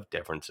lot of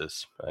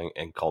differences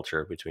in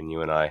culture between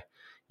you and I.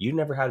 You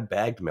never had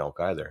bagged milk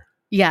either.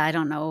 Yeah, I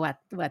don't know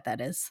what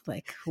that is.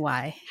 Like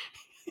why?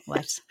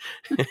 What?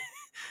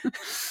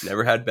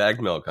 Never had bagged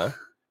milk, huh?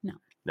 No.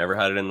 Never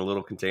had it in the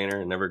little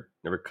container. Never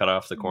cut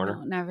off the corner.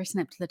 No, never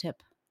snipped the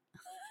tip.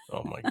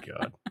 Oh my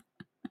god.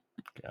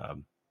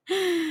 God.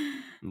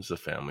 This is a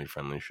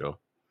family-friendly show.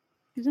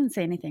 You didn't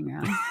say anything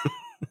wrong.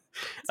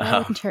 It's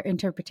all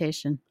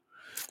interpretation.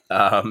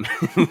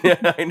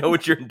 I know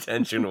what your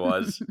intention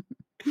was.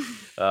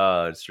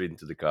 Just reading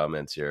through the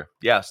comments here.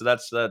 Yeah, so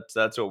that's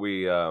what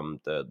we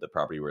the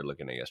property we were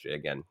looking at yesterday.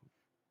 Again,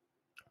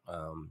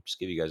 just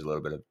give you guys a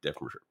little bit of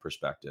different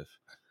perspective.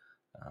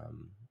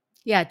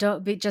 Yeah,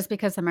 don't be, just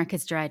because the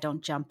market's dry,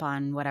 don't jump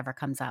on whatever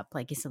comes up.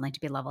 Like you still need to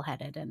be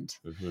level-headed. And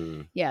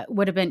yeah, it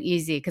would have been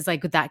easy because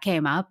like that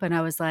came up and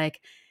I was like,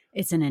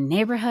 it's in a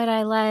neighborhood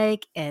I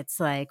like. It's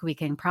like we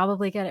can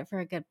probably get it for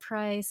a good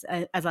price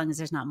as long as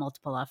there's not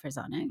multiple offers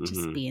on it,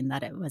 just being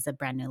that it was a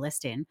brand new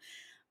listing.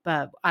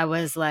 But I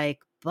was like,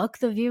 book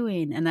the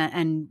viewing.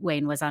 And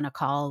Wayne was on a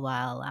call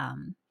while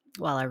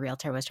our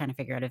realtor was trying to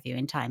figure out a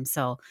viewing time.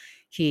 So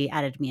he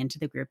added me into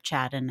the group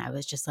chat and I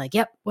was just like,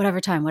 yep,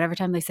 whatever time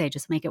they say,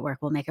 just make it work.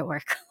 We'll make it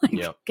work. Like,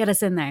 Yep. Get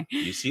us in there.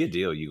 You see a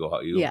deal, you go.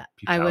 Yeah,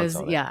 you I pounce was.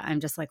 on it. Yeah, I'm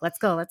just like, let's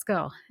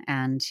go.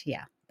 And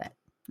yeah, but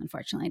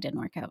unfortunately it didn't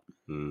work out.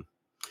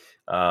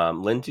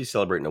 Lindsay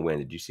celebrating a win.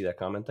 Did you see that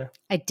comment there?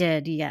 I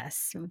did.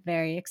 Yes.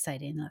 Very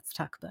exciting. Let's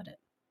talk about it.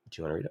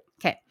 Do you want to read it?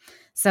 Okay.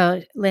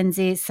 So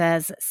Lindsay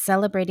says,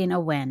 celebrating a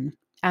win.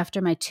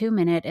 After my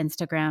 2-minute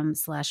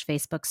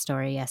Instagram/Facebook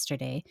story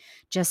yesterday,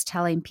 just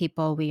telling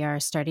people we are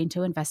starting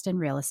to invest in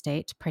real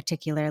estate,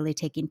 particularly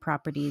taking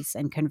properties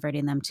and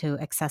converting them to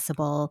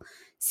accessible,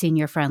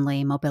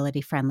 senior-friendly,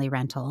 mobility-friendly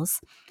rentals.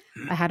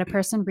 I had a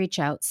person reach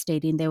out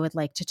stating they would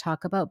like to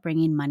talk about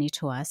bringing money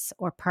to us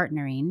or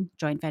partnering,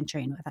 joint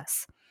venturing with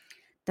us.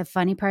 The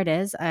funny part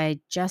is I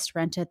just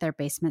rented their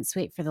basement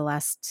suite for the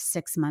last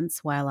 6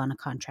 months while on a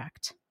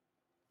contract.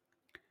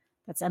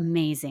 That's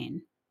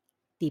amazing.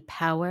 The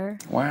power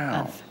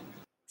of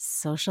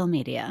social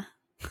media.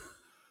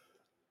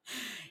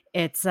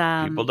 It's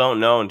people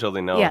don't know until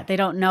they know. Yeah, they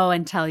don't know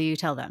until you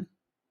tell them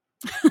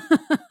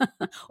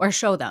or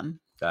show them.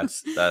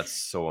 That's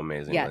so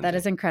amazing. Yeah, Lindsay. that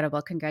is incredible.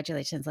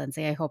 Congratulations,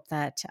 Lindsay. I hope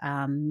that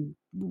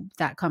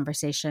that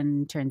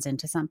conversation turns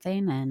into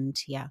something. And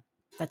yeah,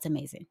 that's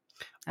amazing.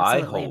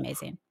 Absolutely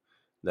amazing.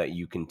 That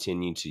you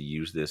continue to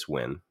use this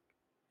win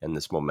and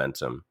this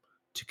momentum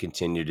to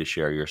continue to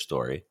share your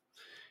story.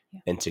 Yeah.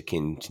 And to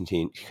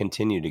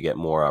continue to get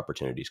more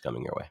opportunities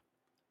coming your way.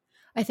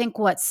 I think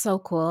what's so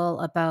cool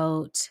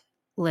about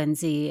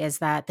Lindsay is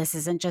that this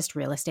isn't just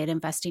real estate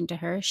investing to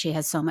her. She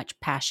has so much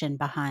passion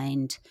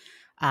behind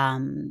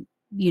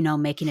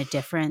making a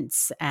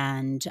difference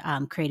and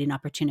creating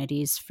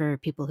opportunities for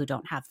people who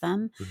don't have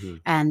them. Mm-hmm.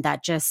 And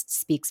that just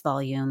speaks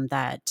volume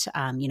that,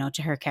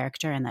 to her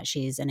character, and that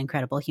she's an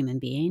incredible human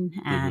being.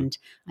 And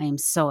I am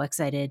so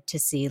excited to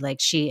see, like,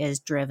 she is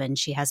driven,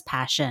 she has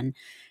passion.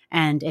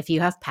 And if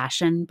you have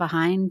passion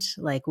behind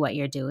like what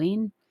you're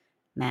doing,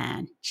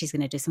 man, she's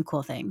going to do some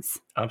cool things.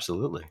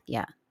 Absolutely.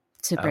 Yeah.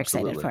 Super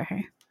excited for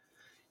her.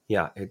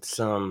 Yeah. It's,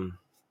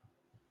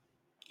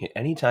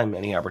 anytime,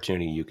 any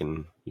opportunity you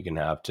can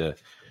have to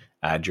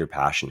add your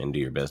passion into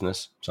your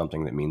business,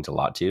 something that means a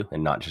lot to you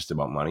and not just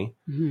about money,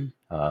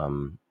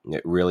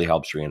 it really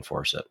helps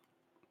reinforce it.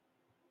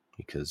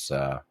 Because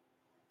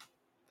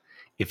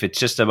if it's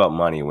just about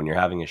money, when you're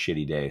having a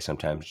shitty day,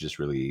 sometimes it's just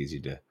really easy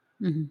to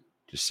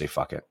just say,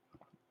 fuck it.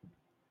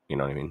 You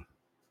know what I mean?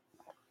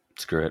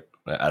 Screw it.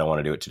 I don't want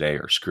to do it today,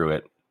 or screw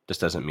it. This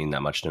doesn't mean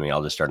that much to me.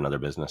 I'll just start another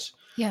business.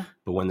 Yeah.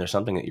 But when there's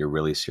something that you're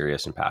really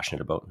serious and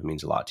passionate about, it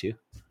means a lot to you.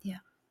 Yeah.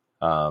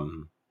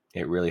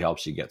 It really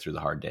helps you get through the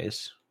hard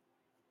days.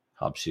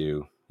 Helps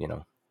you,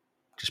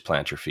 just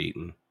plant your feet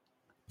and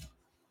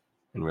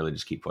really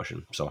just keep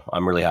pushing. So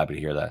I'm really happy to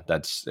hear that.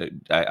 That's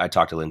I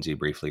talked to Lindsay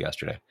briefly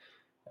yesterday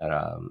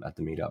at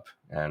the meetup,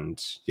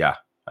 and yeah,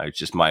 I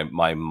just my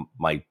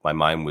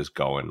mind was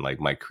going, like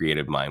my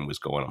creative mind was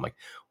going. I'm like,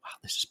 wow,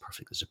 this is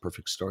perfect. This is a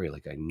perfect story.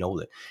 Like, I know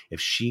that if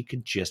she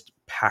could just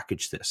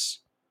package this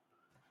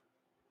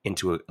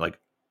into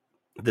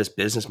this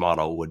business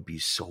model would be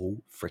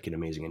so freaking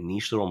amazing. A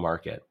niche little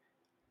market,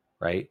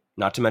 right?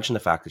 Not to mention the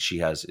fact that she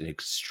has an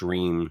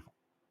extreme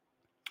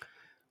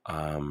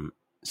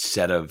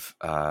set of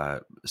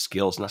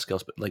skills, not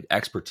skills, but like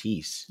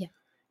expertise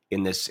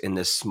in this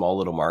small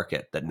little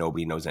market that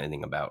nobody knows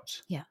anything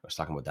about. Yeah. I was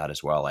talking about that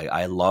as well.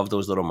 I love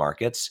those little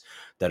markets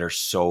that are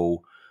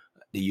so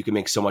that you can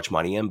make so much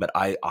money in, but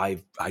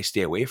I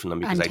stay away from them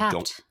because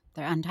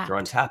They're untapped. They're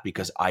untapped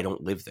because I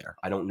don't live there.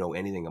 I don't know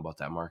anything about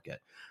that market.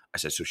 I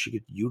said, so she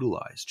could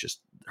utilize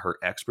just her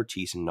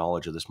expertise and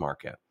knowledge of this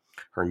market,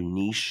 her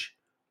niche,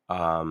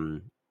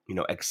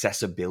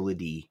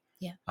 accessibility,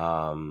 add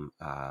on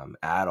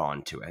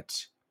to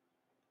it.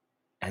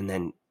 And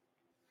then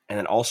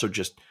also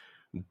just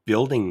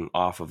building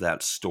off of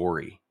that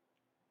story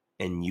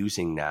and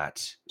using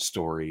that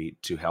story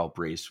to help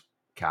raise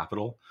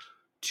capital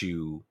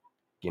to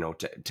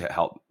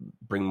help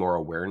bring more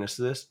awareness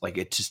to this. Like,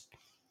 it just,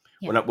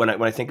 when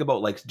I think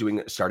about like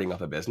starting up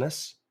a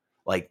business,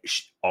 like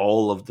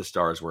all of the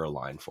stars were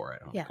aligned for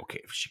it. I'm like,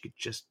 okay, if she could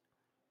just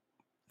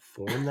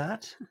form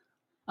that.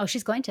 Oh,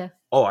 she's going to.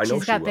 Oh, I know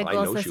she's got will. Big I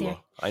know she will.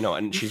 I know.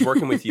 And she's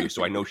working with you,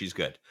 so I know she's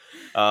good.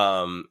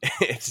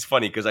 It's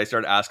funny because I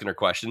started asking her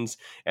questions,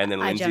 and then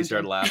Lindsay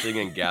started laughing,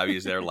 and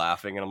Gabby's there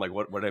laughing, and I'm like,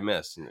 what did I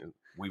miss? And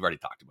we've already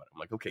talked about it. I'm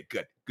like, okay,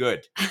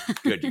 good.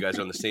 You guys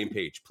are on the same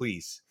page.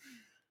 Please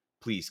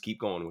keep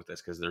going with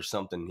this because there's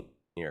something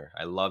here.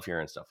 I love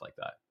hearing stuff like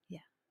that.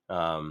 Yeah.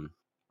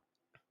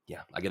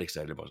 Yeah, I get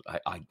excited about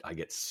I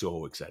get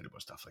so excited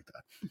about stuff like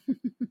that.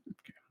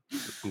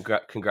 Okay.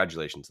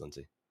 Congratulations,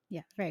 Lindsay.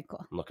 Yeah, very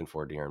cool. I'm looking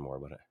forward to hearing more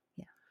about it.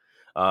 Yeah.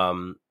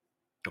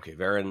 Okay,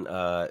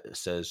 Varen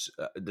says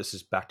this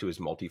is back to his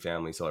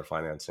multifamily seller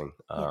financing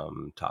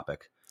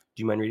topic.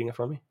 Do you mind reading it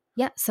for me?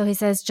 Yeah, so he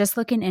says, just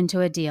looking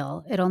into a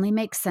deal, it only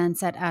makes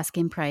sense at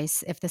asking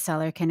price if the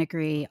seller can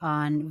agree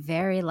on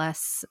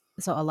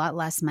a lot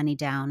less money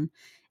down,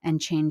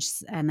 and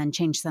then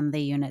change some of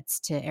the units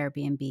to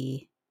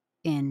Airbnb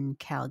in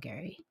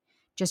Calgary.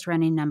 Just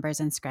running numbers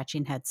and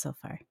scratching heads so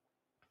far.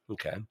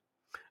 Okay.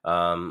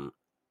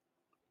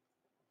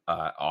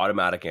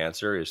 Automatic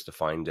answer is to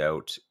find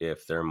out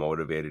if they're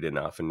motivated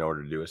enough in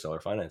order to do a seller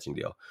financing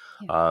deal.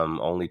 Yeah.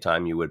 Only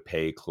time you would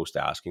pay close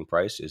to asking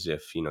price is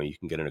if you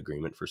can get an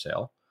agreement for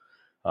sale.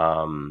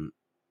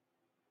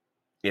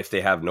 If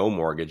they have no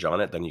mortgage on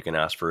it, then you can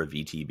ask for a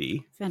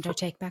VTB. Vendor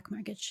take back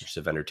mortgage. It's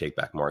a vendor take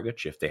back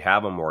mortgage. If they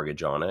have a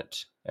mortgage on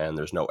it and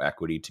there's no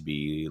equity to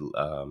be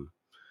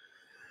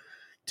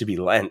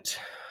lent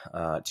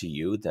to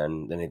you,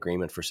 then an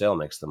agreement for sale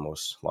makes the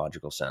most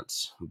logical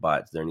sense.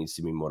 But there needs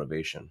to be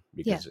motivation,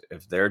 because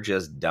if they're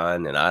just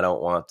done and I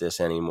don't want this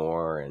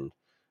anymore, and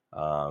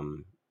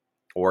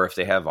or if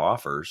they have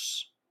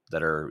offers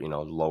that are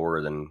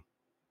lower than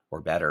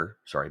better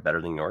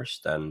than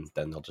yours, then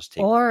they'll just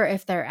take. Or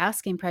if their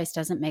asking price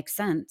doesn't make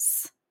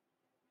sense,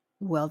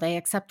 will they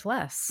accept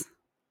less?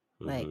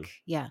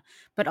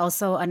 But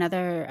also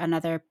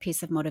another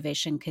piece of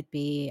motivation could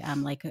be,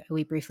 like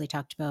we briefly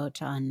talked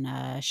about on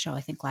a show,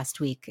 I think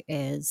last week,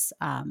 is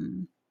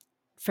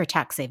for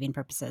tax saving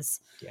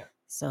purposes. Yeah.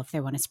 So if they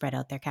want to spread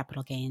out their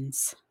capital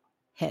gains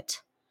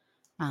hit,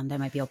 they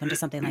might be open to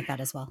something like that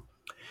as well.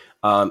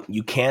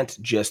 You can't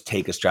just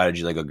take a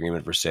strategy like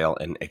agreement for sale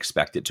and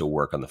expect it to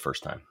work on the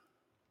first time.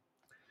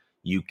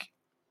 You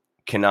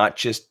cannot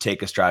just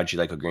take a strategy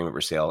like agreement for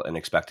sale and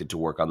expect it to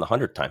work on the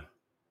 100th time.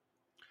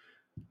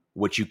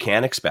 What you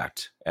can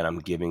expect, and I'm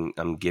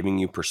giving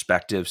you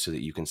perspective so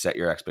that you can set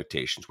your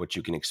expectations. What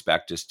you can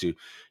expect is to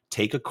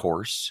take a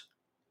course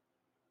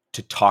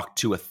to talk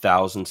to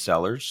 1,000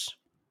 sellers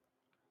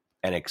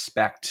and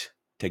expect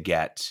to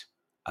get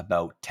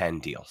about 10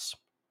 deals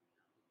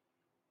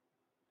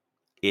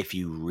if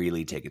you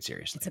really take it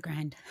seriously. It's a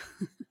grind.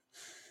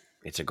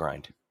 It's a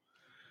grind.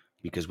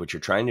 Because what you're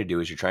trying to do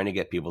is you're trying to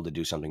get people to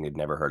do something they'd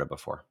never heard of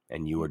before.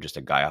 And you are just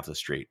a guy off the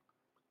street,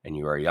 and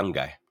you are a young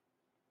guy.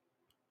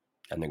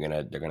 And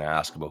they're gonna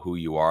ask about who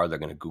you are. They're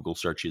gonna Google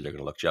search you. They're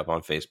gonna look you up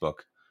on Facebook,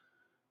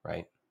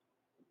 right?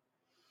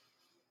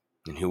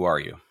 And who are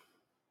you?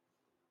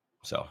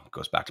 So it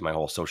goes back to my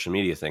whole social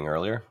media thing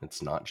earlier.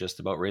 It's not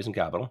just about raising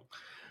capital.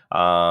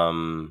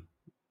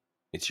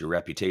 It's your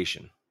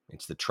reputation.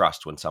 It's the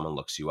trust when someone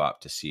looks you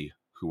up to see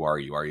who are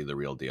you? Are you the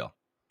real deal?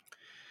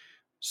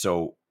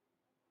 So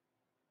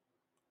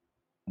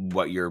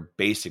what you're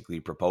basically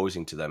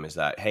proposing to them is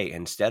that, hey,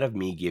 instead of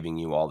me giving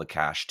you all the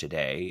cash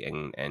today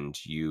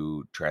and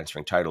you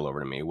transferring title over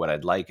to me, what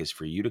I'd like is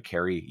for you to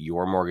carry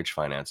your mortgage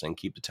financing,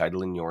 keep the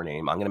title in your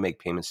name. I'm going to make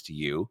payments to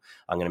you.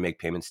 I'm going to make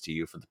payments to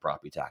you for the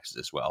property taxes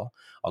as well.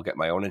 I'll get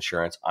my own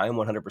insurance. I'm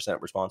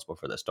 100% responsible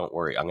for this. Don't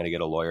worry. I'm going to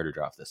get a lawyer to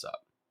draft this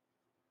up.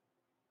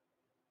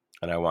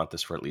 And I want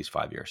this for at least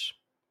 5 years.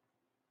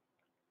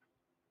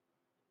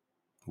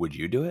 Would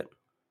you do it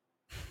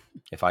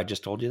if I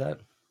just told you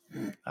that?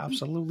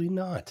 Absolutely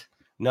not.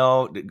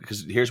 No,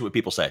 because here's what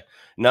people say.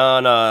 No,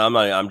 I'm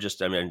not. I'm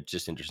just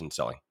interested in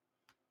selling.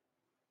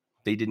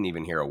 They didn't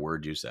even hear a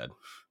word you said.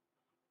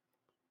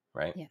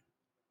 Right? Yeah.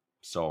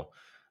 So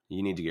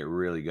you need to get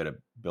really good at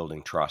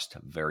building trust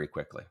very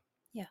quickly.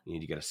 Yeah. You need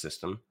to get a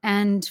system.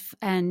 And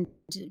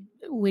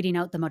weeding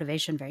out the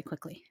motivation very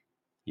quickly.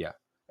 Yeah.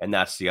 And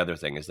that's the other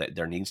thing, is that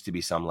there needs to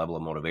be some level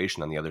of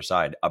motivation on the other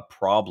side, a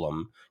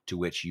problem to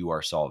which you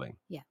are solving.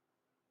 Yeah.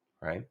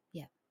 Right?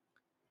 Yeah.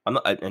 I'm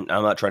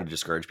not trying to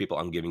discourage people.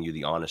 I'm giving you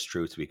the honest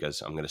truth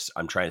because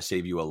I'm trying to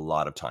save you a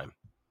lot of time.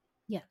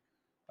 Yeah.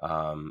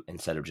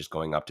 Instead of just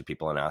going up to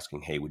people and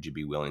asking, hey, would you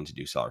be willing to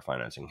do seller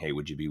financing? Hey,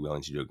 would you be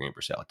willing to do a green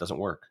for sale? It doesn't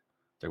work.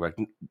 They're like,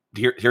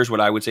 here's what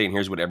I would say, and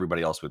here's what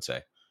everybody else would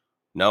say.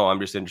 No,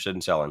 I'm just interested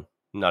in selling.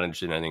 I'm not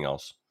interested in anything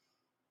else.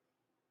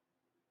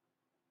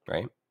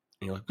 Right?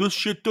 And you're like, this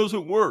shit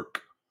doesn't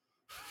work.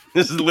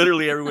 This is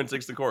literally everyone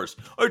takes the course.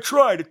 I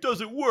tried. It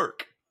doesn't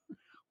work.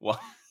 Well,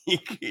 you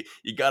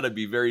got to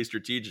be very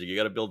strategic. You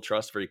got to build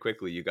trust very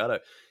quickly. You got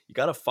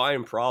to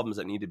find problems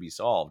that need to be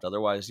solved.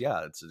 Otherwise,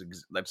 yeah,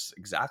 that's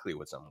exactly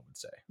what someone would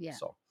say. Yeah.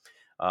 So,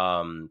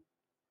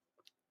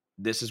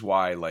 this is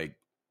why, like,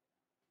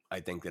 I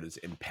think that it's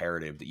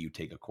imperative that you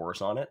take a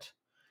course on it.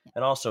 Yeah.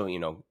 And also,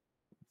 you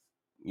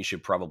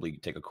should probably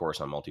take a course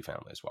on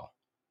multifamily as well.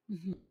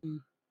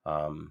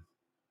 Mm-hmm.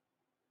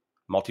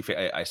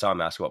 I saw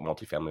him ask about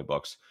multifamily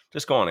books.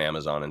 Just go on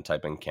Amazon and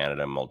type in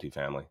Canada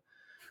multifamily.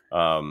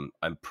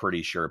 I'm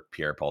pretty sure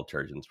Pierre-Paul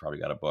Turgeon's probably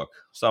got a book.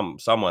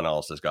 Someone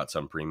else has got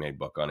some pre-made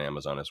book on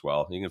Amazon as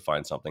well. You can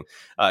find something.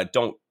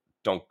 Don't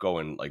go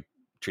and like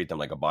treat them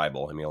like a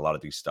Bible. I mean, a lot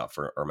of these stuff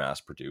are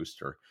mass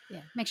produced, or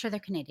make sure they're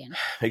Canadian.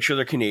 Make sure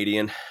they're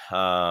Canadian.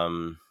 A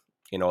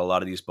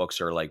lot of these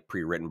books are like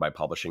pre-written by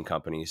publishing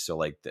companies, so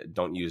like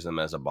don't use them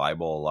as a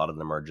Bible. A lot of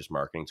them are just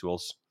marketing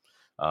tools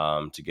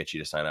to get you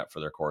to sign up for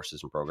their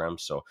courses and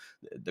programs. So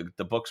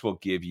the books will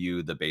give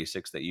you the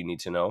basics that you need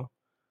to know.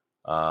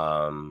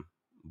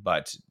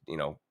 But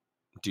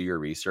do your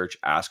research,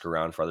 ask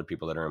around for other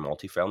people that are in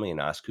multifamily,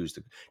 and ask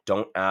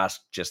don't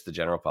ask just the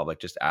general public,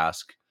 just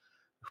ask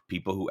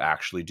people who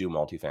actually do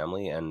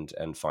multifamily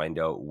and find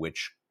out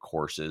which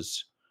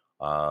courses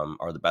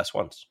are the best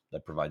ones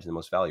that provide you the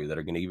most value, that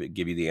are going to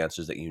give you the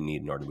answers that you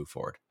need in order to move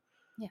forward.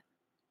 Yeah.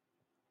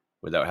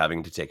 Without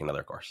having to take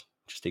another course.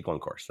 Just take one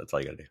course. That's all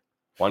you got to do.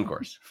 One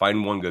course.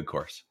 Find one good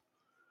course.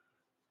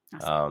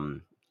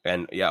 Awesome.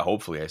 And yeah,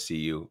 hopefully I see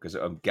you, because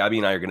Gabby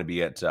and I are going to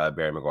be at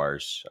Barry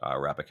Maguire's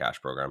Rapid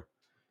Cash program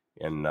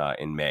in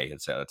May.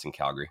 It's in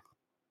Calgary.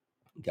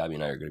 Gabby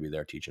and I are going to be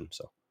there teaching,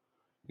 so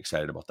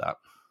excited about that.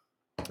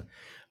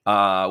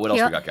 What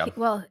else we got, Gab?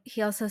 Well,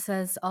 he also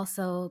says,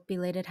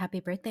 belated happy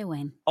birthday,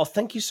 Wayne. Oh,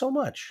 thank you so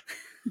much.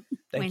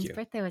 Wayne's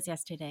birthday was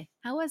yesterday.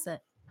 How was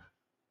it?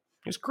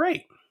 It was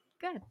great.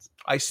 Good.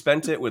 I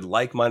spent it with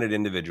like-minded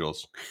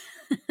individuals.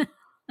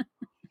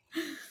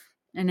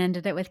 And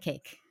ended it with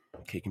cake.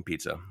 Cake and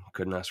pizza.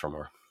 Couldn't ask for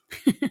more.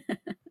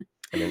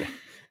 And then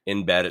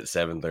in bed at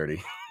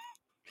 7:30.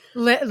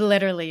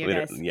 Literally, you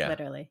guys. Yeah.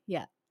 Literally.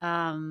 Yeah.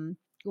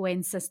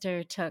 Wayne's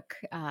sister took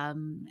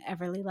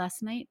Everly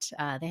last night.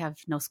 They have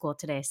no school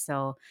today,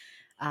 so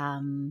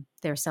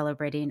they're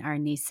celebrating our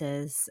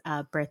niece's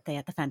birthday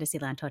at the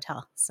Fantasyland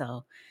Hotel.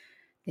 So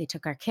they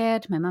took our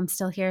kid. My mom's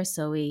still here,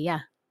 so we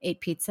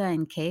ate pizza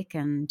and cake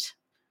and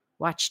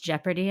watched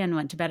Jeopardy and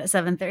went to bed at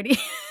 7:30.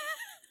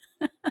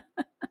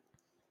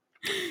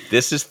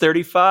 This is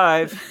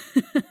 35.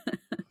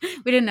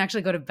 We didn't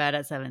actually go to bed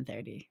at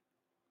 7:30.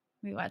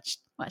 We watched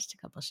a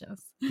couple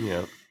shows.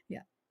 Yeah.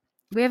 Yeah.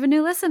 We have a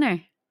new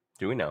listener.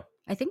 Do we know?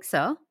 I think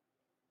so.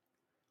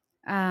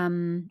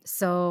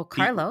 So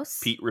Carlos.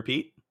 Pete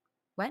repeat?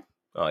 What?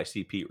 Oh, I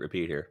see Pete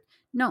repeat here.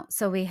 No.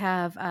 So we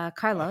have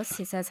Carlos.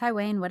 He says, "Hi,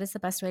 Wayne. What is the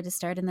best way to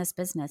start in this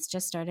business?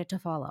 Just started to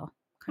follow."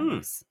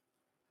 Carlos.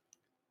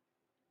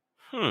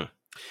 You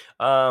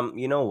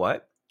know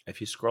what?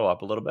 If you scroll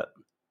up a little bit,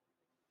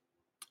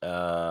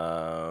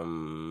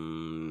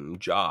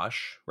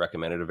 Josh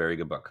recommended a very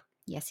good book.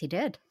 Yes, he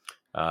did.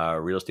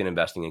 Real Estate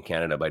Investing in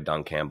Canada by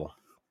Don Campbell.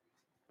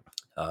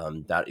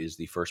 That is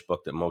the first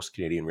book that most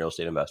Canadian real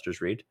estate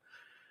investors read.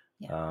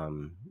 Yeah.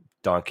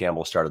 Don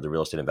Campbell started the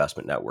Real Estate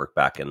Investment Network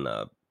back in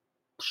the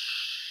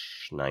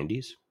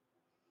 90s.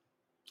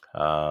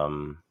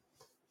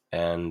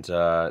 And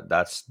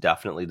that's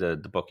definitely the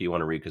book you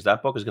want to read, because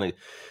that book is going to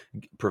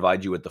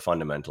provide you with the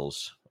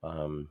fundamentals,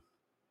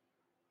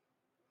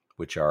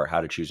 which are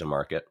how to choose a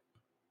market,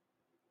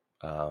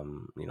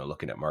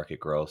 looking at market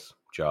growth,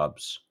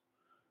 jobs,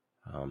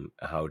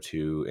 how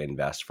to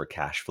invest for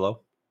cash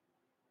flow,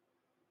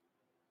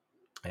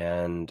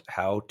 and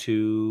how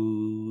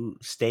to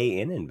stay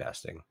in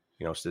investing,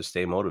 to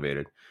stay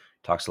motivated.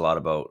 Talks a lot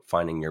about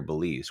finding your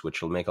beliefs,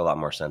 which will make a lot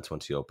more sense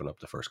once you open up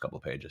the first couple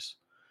of pages.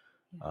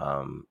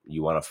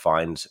 You want to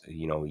find,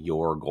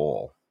 your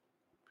goal.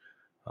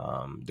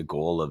 The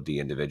goal of the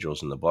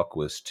individuals in the book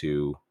was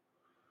to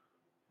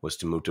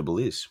move to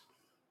Belize.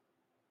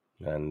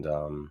 And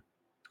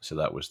so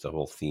that was the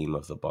whole theme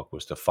of the book,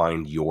 was to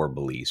find your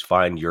Belize,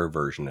 find your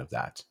version of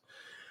that,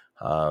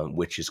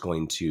 which is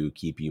going to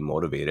keep you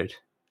motivated.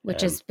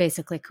 Which is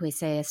basically, could we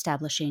say,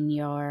 establishing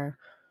your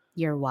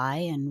why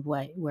and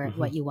what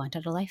you want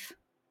out of life.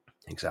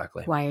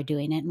 Exactly. Why you're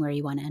doing it and where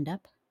you want to end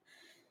up.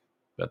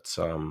 That's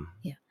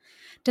yeah.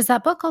 Does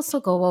that book also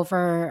go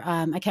over,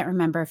 I can't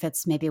remember if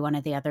it's maybe one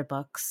of the other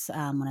books,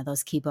 one of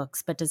those key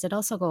books, but does it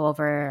also go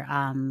over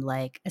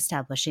like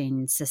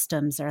establishing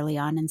systems early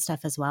on and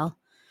stuff as well?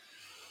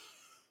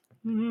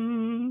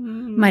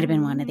 Might have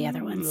been one of the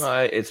other ones.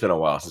 It's been a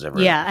while since I've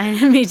read it.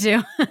 Yeah, me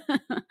too.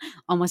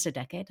 Almost a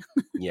decade.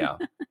 Yeah.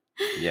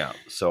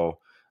 So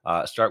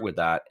start with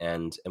that.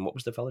 And what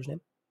was the feller's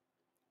name?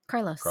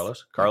 Carlos.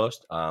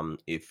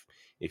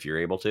 If you're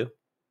able to,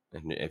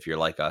 and if you're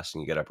like us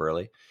and you get up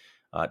early,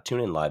 tune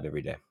in live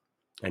every day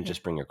and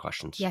just bring your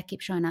questions. Yeah, keep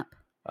showing up.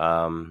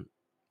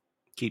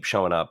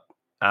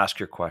 Ask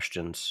your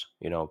questions,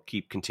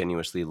 keep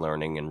continuously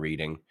learning and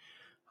reading.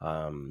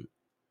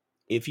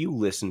 If you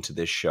listen to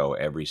this show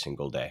every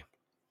single day,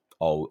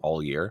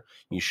 all year,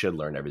 you should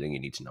learn everything you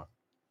need to know.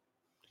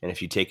 And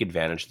if you take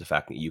advantage of the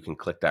fact that you can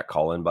click that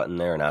call-in button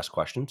there and ask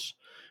questions,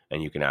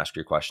 and you can ask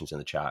your questions in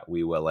the chat,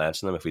 we will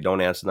answer them. If we don't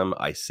answer them,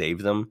 I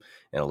save them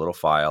in a little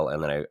file,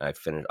 and then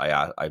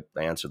I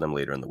answer them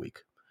later in the week.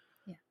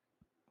 Yeah.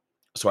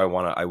 So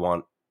I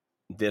want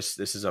this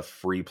is a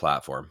free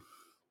platform.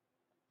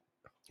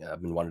 Yeah,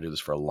 I've been wanting to do this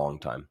for a long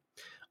time.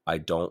 I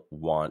don't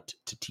want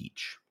to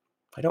teach.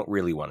 I don't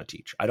really want to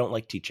teach. I don't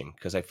like teaching,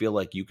 because I feel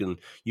like you can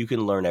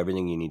learn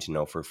everything you need to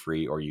know for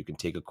free, or you can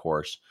take a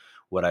course.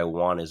 What I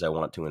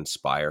want to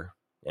inspire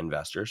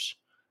investors,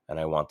 and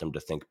I want them to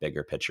think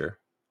bigger picture,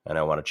 and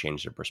I want to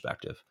change their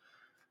perspective,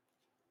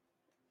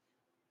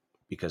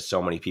 because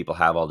so many people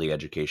have all the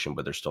education,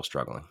 but they're still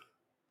struggling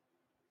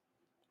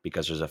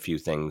because there's a few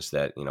things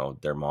that,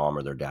 their mom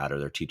or their dad or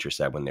their teacher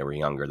said when they were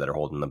younger that are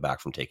holding them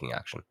back from taking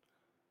action,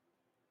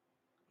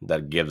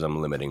 that give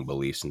them limiting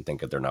beliefs and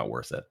think that they're not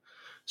worth it.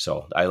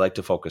 So I like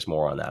to focus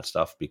more on that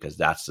stuff, because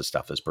that's the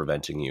stuff that's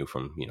preventing you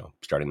from,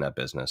 starting that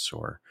business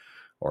or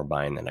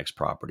buying the next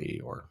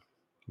property, or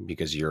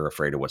because you're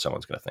afraid of what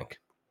someone's going to think.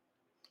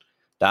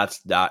 That's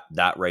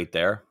that right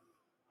there.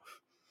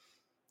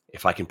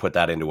 If I can put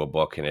that into a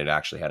book and it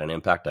actually had an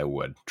impact, I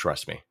would,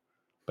 trust me.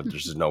 But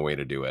there's just no way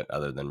to do it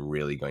other than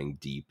really going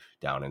deep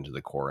down into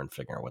the core and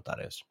figuring out what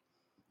that is.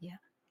 Yeah.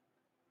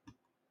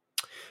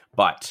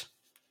 But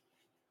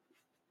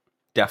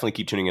definitely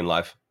keep tuning in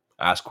live.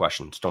 Ask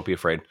questions. Don't be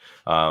afraid.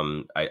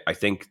 I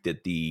think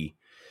that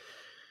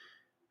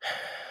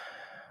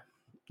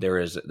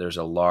there's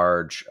a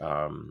large,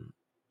 what's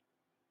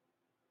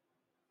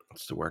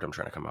the word I'm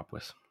trying to come up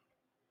with?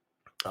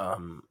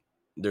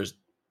 There's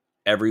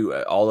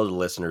all of the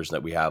listeners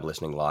that we have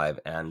listening live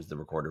and the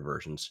recorded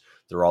versions,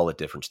 they're all at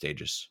different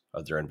stages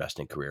of their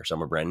investing career.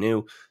 Some are brand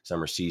new,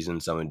 some are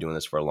seasoned, some have been doing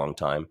this for a long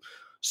time.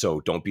 So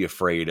don't be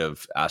afraid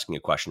of asking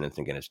a question and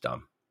thinking it's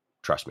dumb.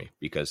 Trust me,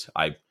 because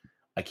I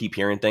keep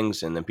hearing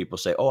things, and then people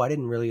say, "Oh, I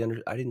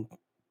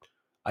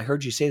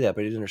heard you say that,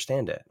 but I didn't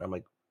understand it." And I'm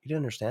like, "You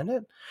didn't understand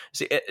it?"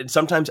 See, and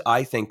sometimes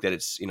I think that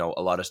it's, a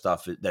lot of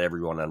stuff that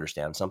everyone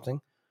understands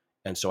something.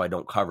 And so I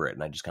don't cover it,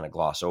 and I just kind of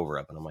gloss over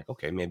it. And I'm like,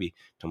 okay, maybe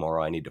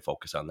tomorrow I need to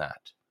focus on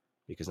that,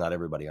 because not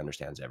everybody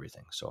understands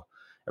everything. So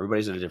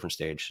everybody's at a different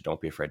stage. So don't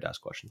be afraid to ask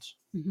questions.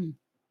 Mm-hmm.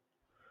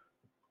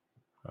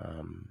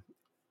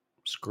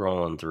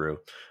 Scrolling through,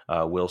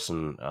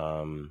 Wilson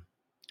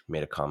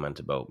made a comment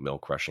about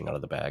milk rushing out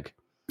of the bag.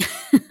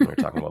 We were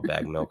talking about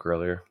bag milk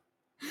earlier.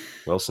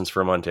 Wilson's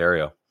from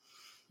Ontario.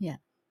 Yeah.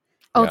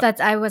 Oh, yeah.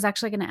 I was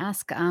actually going to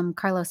ask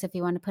Carlos if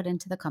you want to put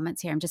into the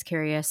comments here. I'm just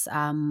curious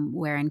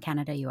where in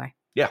Canada you are.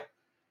 Yeah,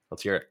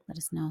 let's hear it. Let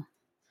us know.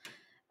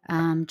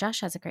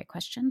 Josh has a great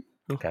question.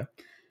 Okay.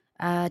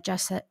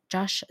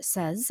 Josh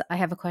says, I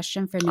have a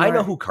question for I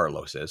know who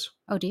Carlos is.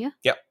 Oh, do you?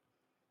 Yep.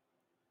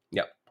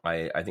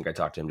 I think I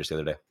talked to him just the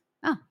other day.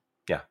 Oh.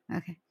 Yeah.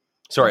 Okay.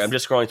 Sorry, I'm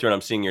just scrolling through and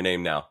I'm seeing your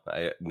name now.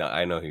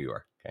 I know who you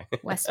are. Okay.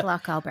 West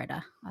Block,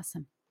 Alberta.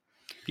 Awesome.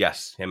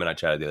 Yes, him and I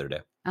chatted the other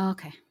day.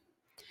 Okay.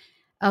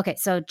 Okay,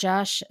 so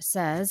Josh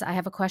says, I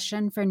have a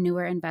question for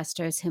newer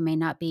investors who may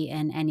not be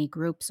in any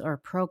groups or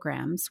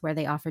programs where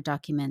they offer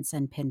documents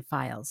and PIN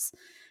files.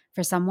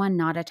 For someone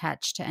not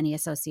attached to any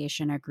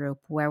association or group,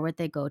 where would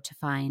they go to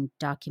find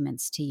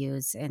documents to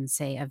use in,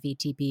 say, a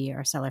VTB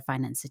or seller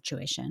finance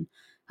situation?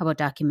 How about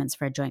documents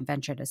for a joint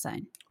venture to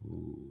sign?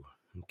 Ooh,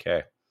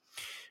 okay.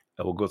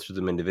 We'll go through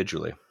them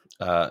individually.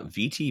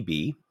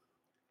 VTB,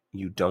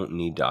 you don't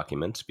need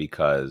documents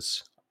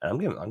because I'm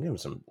giving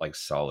some like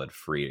solid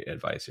free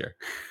advice here.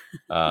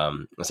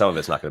 Some of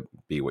it's not going to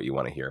be what you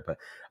want to hear, but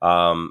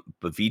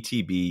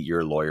VTB,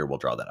 your lawyer will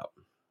draw that out.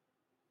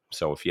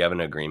 So if you have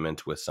an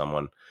agreement with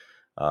someone,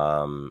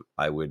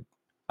 I would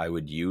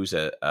use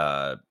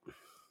A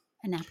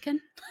napkin?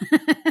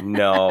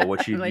 no.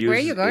 What you'd like, use where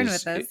are you going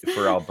is, with this?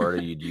 for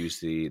Alberta, you'd use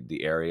the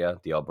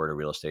Alberta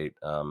Real Estate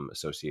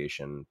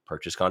Association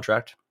purchase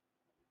contract,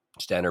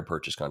 standard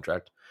purchase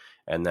contract,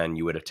 and then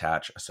you would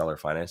attach a seller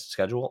finance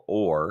schedule,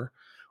 or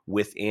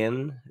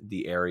within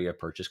the area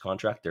purchase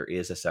contract, there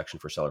is a section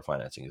for seller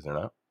financing. Is there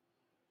not?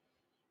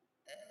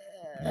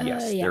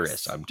 Yes, there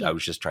is. I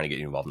was just trying to get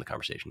you involved in the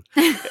conversation.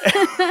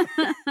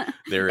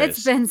 There is.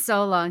 It's been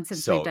so long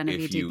since we've done a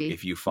VTB.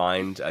 If you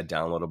find a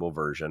downloadable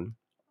version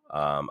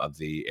of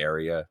the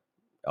area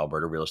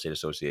Alberta Real Estate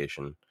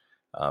Association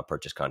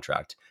purchase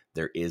contract,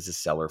 there is a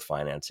seller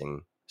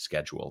financing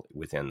schedule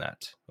within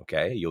that.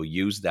 Okay. You'll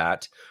use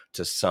that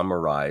to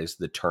summarize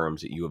the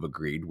terms that you have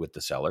agreed with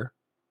the seller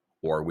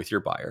or with your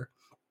buyer.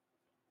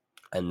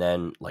 And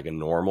then, like a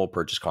normal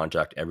purchase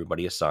contract,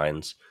 everybody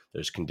assigns,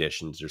 there's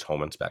conditions, there's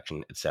home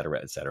inspection, et cetera,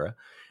 et cetera.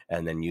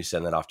 And then you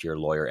send that off to your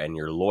lawyer, and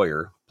your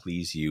lawyer,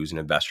 please use an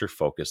investor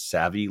focused,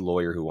 savvy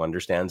lawyer who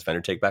understands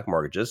vendor take back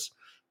mortgages.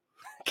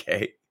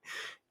 Okay.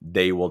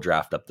 They will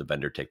draft up the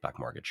vendor take back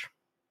mortgage.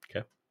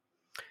 Okay.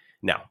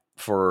 Now,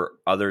 for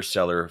other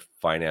seller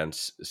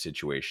finance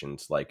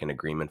situations, like an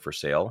agreement for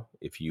sale,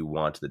 if you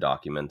want the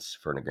documents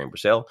for an agreement for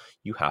sale,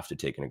 you have to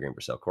take an agreement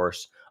for sale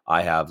course.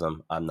 I have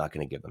them. I'm not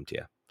going to give them to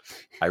you.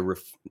 I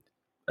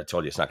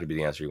told you it's not going to be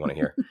the answer you want to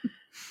hear.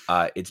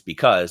 It's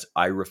because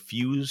I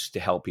refuse to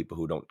help people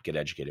who don't get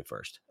educated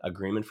first.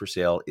 Agreement for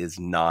sale is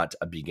not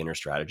a beginner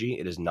strategy.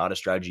 It is not a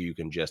strategy you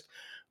can just,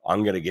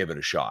 I'm going to give it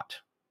a shot.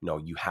 No,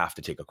 you have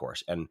to take a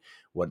course. And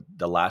what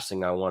the last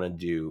thing I want to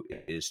do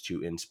is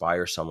to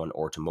inspire someone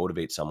or to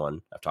motivate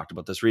someone, I've talked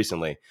about this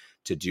recently,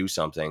 to do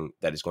something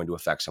that is going to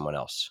affect someone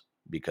else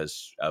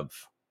because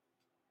of,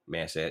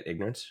 may I say it,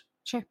 ignorance?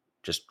 Sure.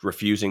 Just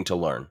refusing to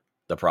learn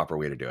the proper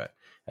way to do it.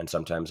 And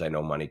sometimes I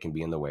know money can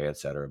be in the way, et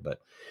cetera,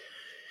 but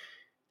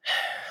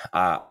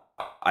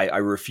I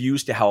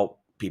refuse to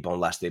help people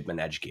unless they've been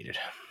educated.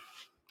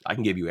 I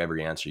can give you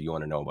every answer you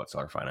want to know about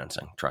seller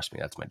financing. Trust me,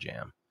 that's my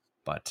jam.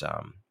 But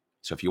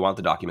so if you want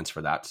the documents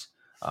for that,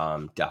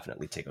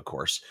 definitely take a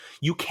course.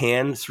 You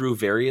can, through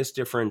various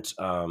different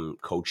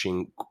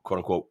coaching, quote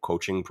unquote,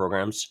 coaching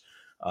programs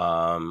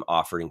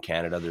offered in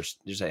Canada.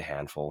 There's a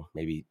handful,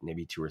 maybe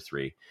 2 or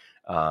 3.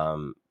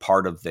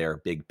 Part of their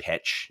big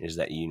pitch is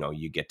that,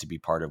 you get to be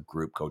part of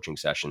group coaching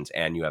sessions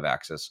and you have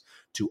access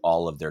to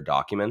all of their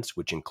documents,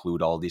 which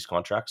include all of these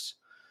contracts.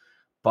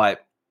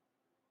 But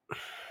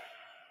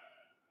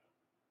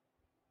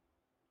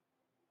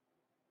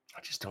I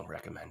just don't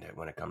recommend it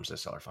when it comes to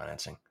seller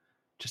financing.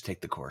 Just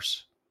take the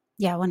course.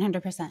 Yeah,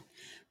 100%.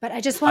 But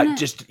I just want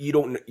to you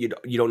don't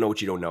know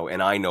what you don't know,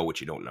 and I know what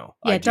you don't know.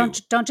 Yeah,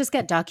 don't just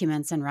get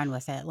documents and run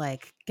with it.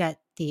 Like, get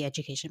the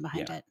education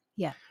behind it.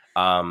 Yeah.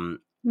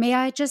 May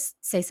I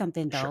just say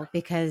something though, Sure.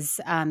 because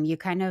you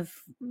kind of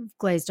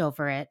glazed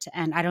over it,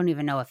 and I don't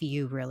even know if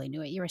you really knew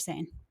what you were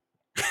saying.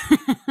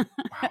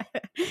 Wow.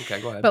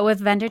 Okay, go ahead. But with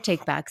vendor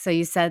take back, so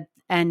you said,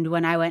 and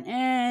when I went,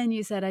 and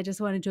you said, I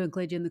just wanted to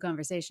include you in the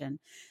conversation.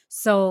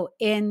 So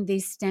in the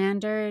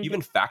standard, You've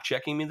been fact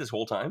checking me this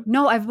whole time?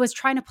 no, I was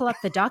trying to pull up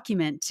the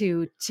document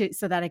to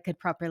so that I could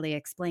properly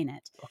explain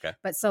it. Okay.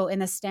 But so in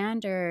the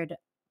standard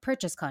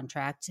purchase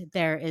contract,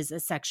 there is a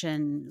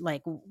section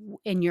like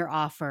in your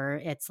offer,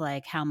 it's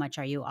like, how much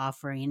are you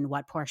offering?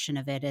 What portion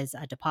of it is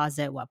a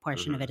deposit? What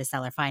portion of it is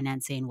seller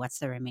financing? What's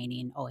the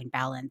remaining owing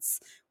balance?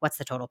 What's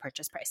the total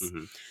purchase price?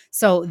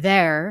 So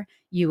there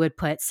you would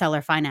put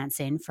seller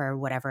financing for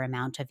whatever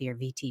amount of your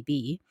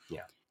VTB.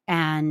 Yeah.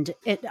 And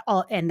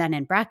then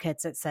in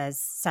brackets, it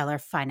says seller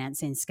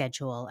financing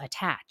schedule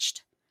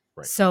attached.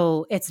 Right.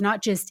 So it's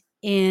not just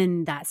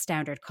in that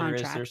standard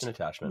contract. There's an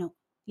attachment. No.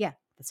 Yeah.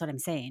 That's what I'm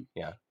saying.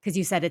 Yeah. Because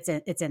you said it's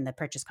in the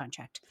purchase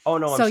contract. Oh,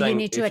 no, so I'm saying you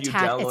need to if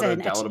attach. you download a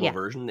downloadable yeah.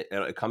 version,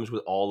 it comes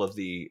with all of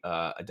the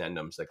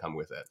addendums that come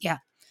with it. Yeah.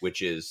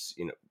 Which is,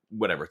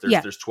 whatever.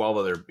 There's 12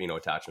 other,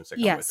 attachments that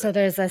come with it. So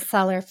there's a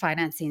seller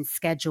financing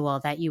schedule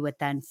that you would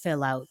then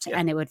fill out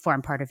and it would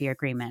form part of your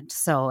agreement.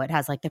 So it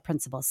has like the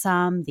principal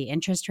sum, the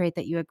interest rate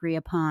that you agree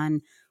upon,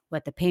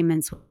 what the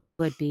payments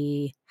would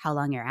be, how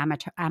long you're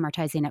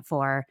amortizing it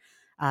for,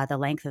 the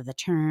length of the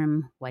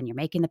term, when you're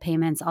making the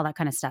payments, all that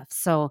kind of stuff.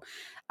 So,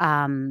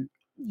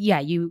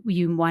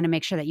 you want to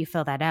make sure that you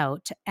fill that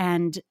out.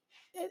 And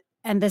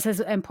and this is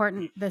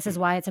important. This is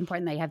why it's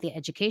important that you have the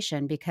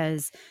education,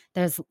 because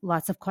there's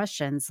lots of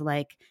questions.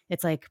 Like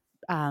it's like,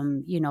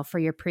 for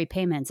your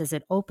prepayments, is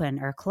it open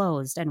or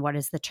closed? And what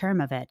is the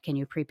term of it? Can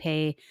you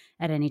prepay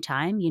at any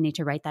time? You need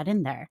to write that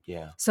in there.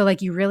 Yeah. So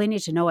like you really need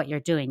to know what you're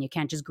doing. You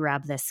can't just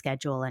grab this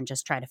schedule and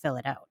just try to fill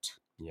it out.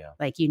 Yeah.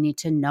 Like you need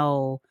to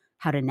know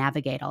how to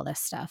navigate all this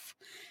stuff.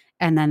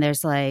 And then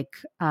there's like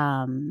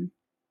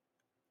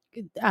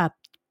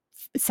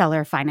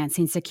seller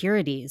financing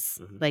securities.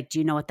 Mm-hmm. Like, do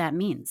you know what that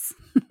means?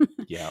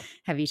 Yeah.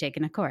 Have you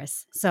taken a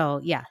course?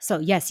 So yeah. So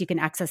yes, you can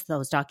access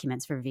those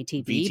documents for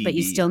VTB, but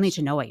you still need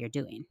to know what you're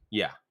doing.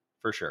 Yeah,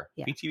 for sure.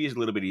 Yeah. VTB is a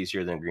little bit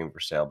easier than agreement for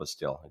sale, but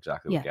still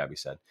exactly what Gabby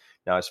said.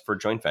 Now, as for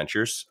joint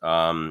ventures,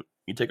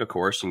 you take a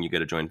course and you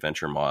get a joint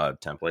venture mod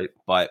template.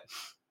 But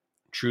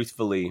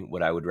truthfully,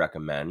 what I would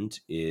recommend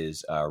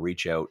is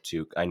reach out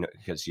to, I know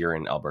because you're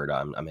in Alberta,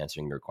 I'm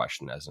answering your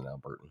question as an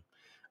Albertan.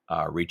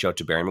 Reach out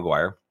to Barry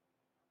Maguire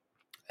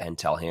and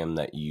tell him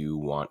that you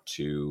want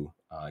to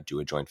do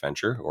a joint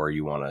venture, or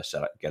you want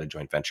to get a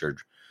joint venture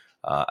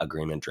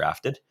agreement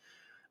drafted.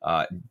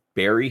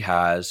 Barry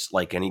has,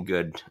 like any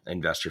good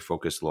investor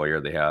focused lawyer,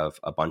 they have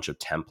a bunch of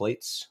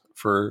templates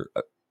for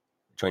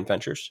joint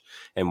ventures,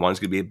 and one's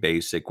going to be a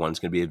basic, one's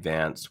going to be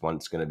advanced,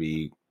 one's going to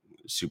be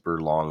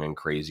super long and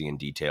crazy and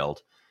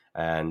detailed.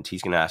 And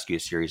he's going to ask you a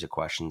series of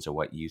questions of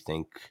what you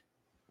think,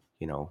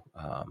 you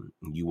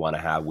want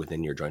to have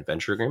within your joint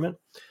venture agreement.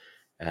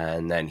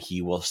 And then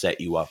he will set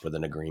you up with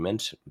an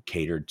agreement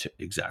catered to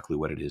exactly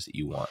what it is that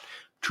you want.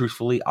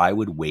 Truthfully, I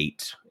would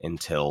wait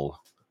until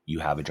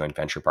you have a joint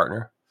venture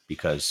partner,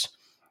 because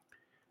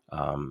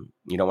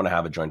you don't want to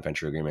have a joint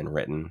venture agreement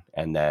written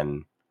and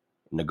then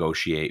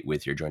negotiate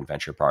with your joint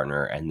venture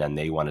partner, and then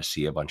they want to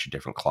see a bunch of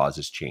different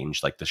clauses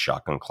changed, like the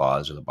shotgun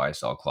clause or the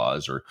buy-sell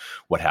clause, or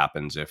what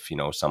happens if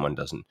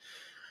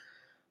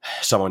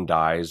someone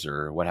dies,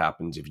 or what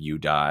happens if you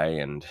die,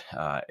 and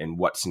in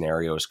what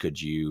scenarios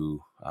could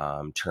you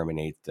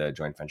terminate the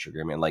joint venture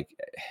agreement. Like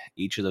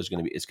each of those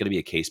it's going to be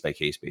a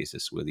case-by-case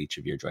basis with each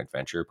of your joint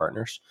venture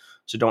partners.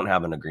 So don't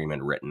have an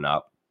agreement written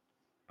up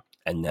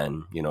and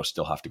then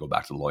still have to go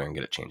back to the lawyer and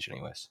get it changed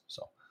anyways.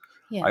 So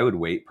I would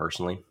wait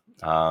personally.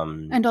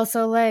 And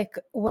also, like,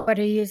 what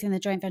are you using the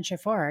joint venture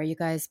for? Are you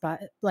guys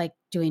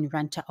doing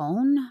rent to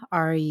own?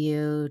 Are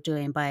you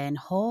doing buy and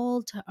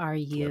hold? Are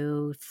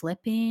you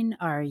flipping?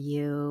 Are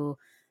you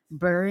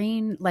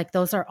burring? Like,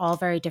 those are all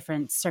very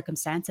different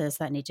circumstances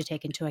that need to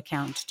take into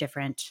account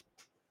different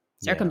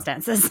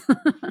circumstances.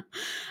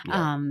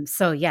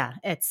 So yeah,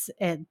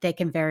 they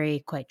can vary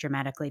quite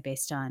dramatically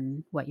based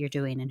on what you're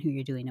doing and who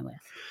you're doing it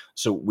with.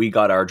 So we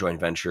got our joint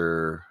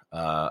venture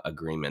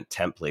agreement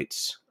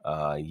templates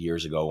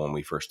years ago when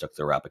we first took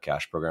the Rapid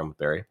Cash program with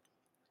Barry.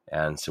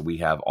 And so we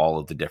have all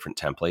of the different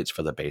templates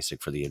for the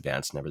basic, for the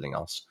advanced, and everything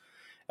else.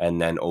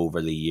 And then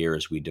over the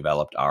years, we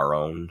developed our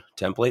own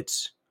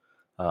templates.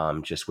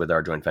 Just with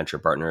our joint venture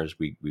partners,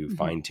 we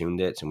fine-tuned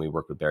it, and we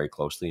work with Barry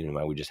closely, and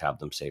we just have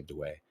them saved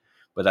away.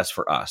 But that's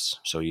for us.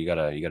 So you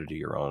gotta do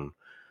your own.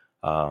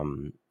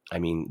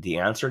 The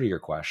answer to your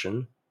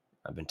question,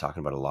 I've been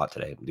talking about a lot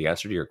today. The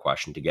answer to your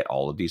question to get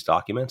all of these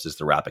documents is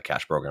the Rapid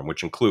Cash program,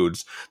 which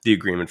includes the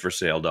agreement for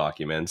sale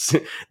documents,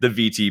 the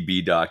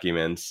VTB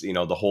documents,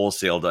 the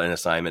wholesale and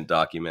assignment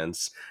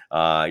documents,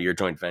 your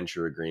joint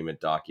venture agreement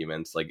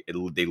documents. Like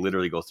they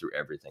literally go through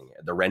everything.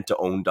 The rent to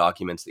own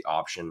documents, the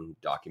option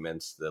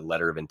documents, the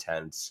letter of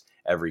intents,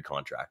 every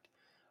contract.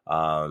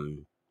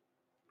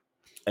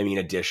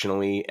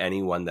 Additionally,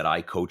 anyone that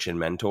I coach and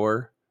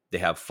mentor, they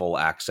have full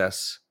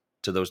access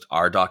to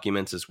our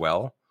documents as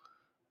well.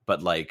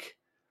 But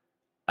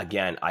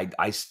again,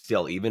 I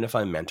still, even if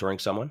I'm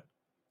mentoring someone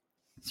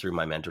through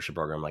my mentorship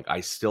program, I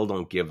still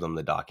don't give them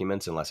the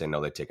documents unless I know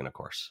they've taken a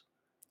course.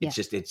 It's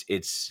just,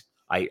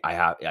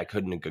 I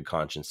couldn't in good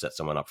conscience set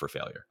someone up for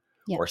failure.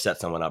 Or set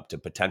someone up to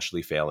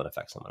potentially fail and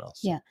affect someone else.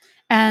 Yeah.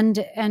 And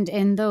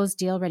in those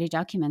deal ready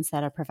documents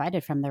that are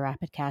provided from the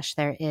Rapid Cash,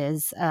 there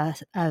is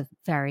a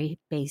very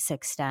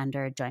basic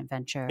standard joint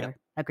venture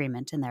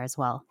agreement in there as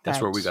well.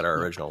 That's where we got our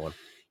original one.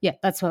 Yeah,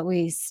 that's what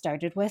we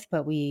started with,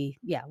 but we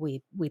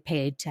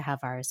paid to have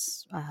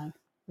ours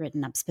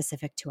written up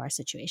specific to our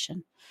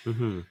situation.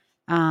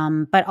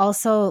 Mm-hmm. But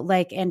also,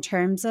 in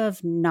terms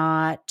of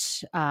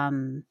not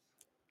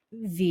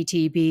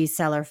VTB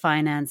seller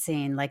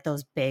financing,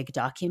 those big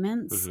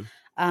documents,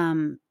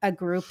 a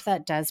group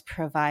that does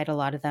provide a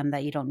lot of them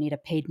that you don't need a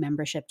paid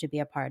membership to be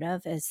a part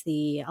of is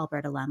the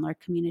Alberta Landlord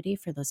Community,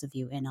 for those of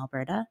you in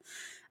Alberta.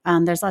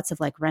 There's lots of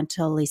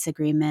rental lease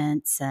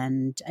agreements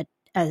and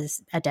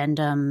as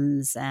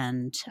addendums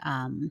and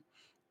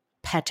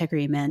pet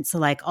agreements,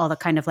 so all the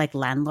kind of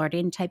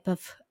landlording type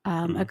of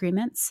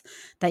agreements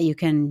that you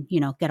can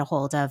get a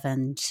hold of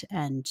and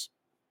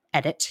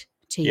edit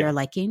to your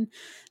liking.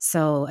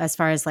 So as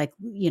far as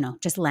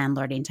just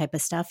landlording type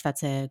of stuff,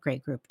 that's a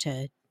great group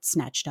to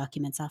snatch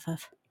documents off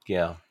of.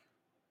 Yeah,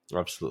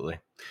 absolutely.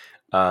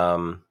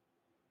 I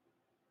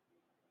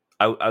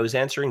was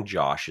answering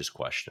Josh's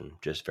question,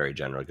 just very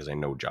general, because I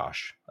know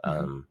Josh.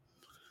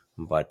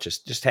 But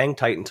just hang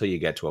tight until you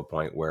get to a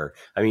point where,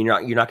 I mean, you're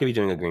not going to be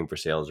doing agreement for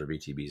sales or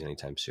VTBs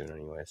anytime soon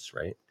anyways,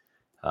 right?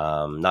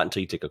 Not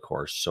until you take a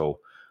course. So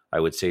I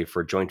would say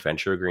for joint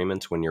venture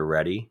agreements, when you're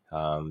ready,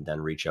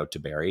 then reach out to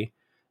Barry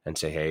and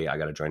say, hey, I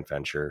got a joint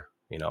venture.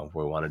 We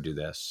want to do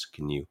this.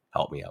 Can you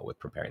help me out with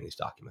preparing these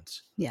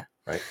documents? Yeah.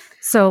 Right.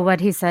 So what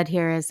he said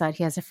here is that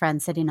he has a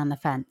friend sitting on the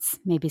fence.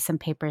 Maybe some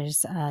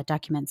papers,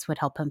 documents would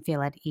help him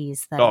feel at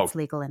ease that it's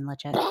legal and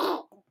legit.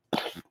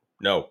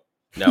 No.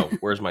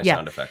 Where's my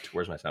sound effect?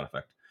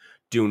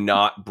 Do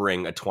not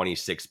bring a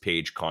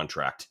 26-page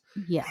contract.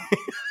 Yeah.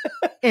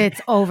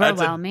 It's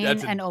overwhelming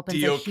that's and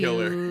opens a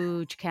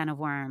huge can of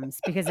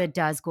worms because it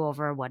does go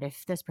over what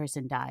if this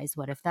person dies?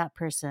 What if that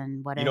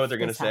person, what if what they're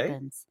going to say?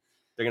 Happens?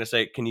 They're going to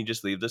say, can you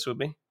just leave this with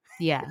me?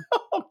 Yeah.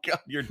 Oh, God,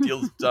 your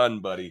deal's done,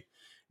 buddy.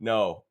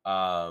 No.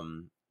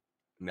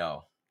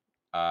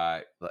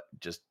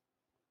 Just,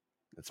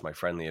 that's my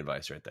friendly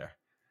advice right there.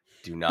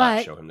 Do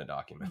not show him the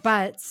document.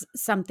 But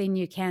something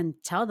you can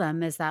tell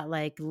them is that,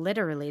 like,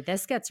 literally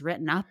this gets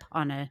written up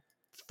on a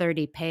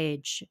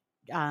 30-page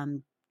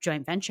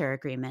joint venture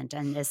agreement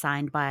and is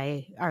signed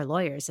by our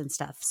lawyers and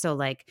stuff. So,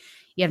 like,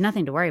 you have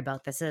nothing to worry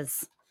about. This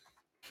is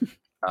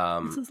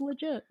this is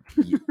legit.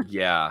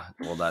 Yeah.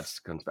 Well, that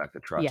comes back to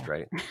trust,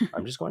 right?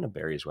 I'm just going to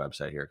Barry's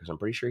website here because I'm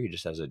pretty sure he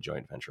just has a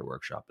joint venture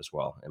workshop as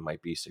well. It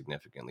might be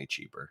significantly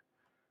cheaper.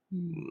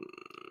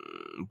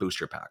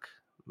 Booster pack,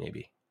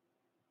 maybe.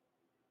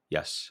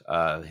 Yes,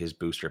 his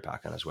booster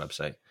pack on his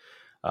website.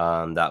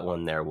 That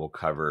one there will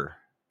cover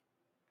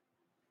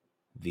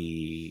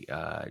the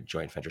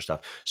joint venture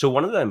stuff. So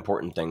one of the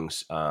important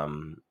things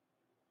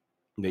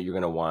that you're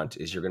going to want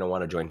is you're going to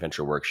want a joint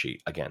venture worksheet.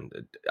 Again,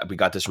 we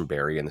got this from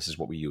Barry, and this is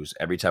what we use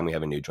every time we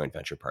have a new joint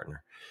venture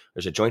partner.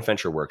 There's a joint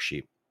venture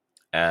worksheet,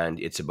 and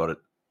it's about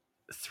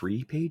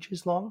 3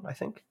 pages long, I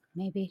think.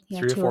 Maybe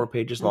 3 or 4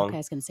 pages long. Okay, I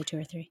was going to say 2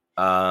 or 3.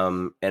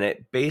 And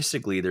it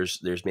basically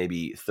there's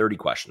maybe 30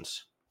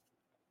 questions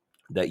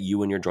that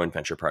you and your joint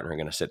venture partner are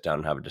going to sit down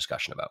and have a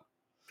discussion about.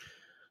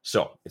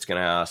 So it's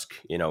going to ask,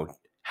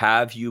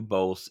 have you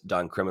both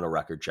done criminal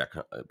record checks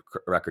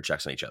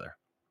on each other?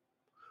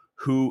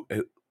 Who,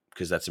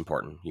 because that's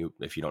important.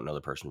 If you don't know the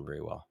person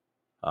very well,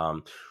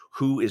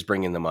 who is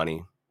bringing the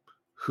money?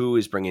 Who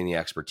is bringing the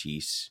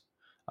expertise?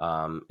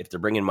 If they're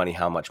bringing money,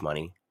 how much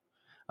money?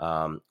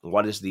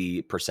 What is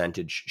the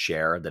percentage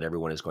share that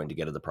everyone is going to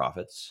get of the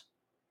profits?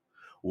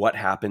 What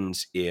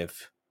happens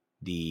if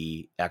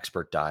the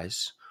expert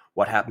dies?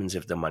 What happens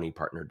if the money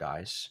partner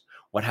dies?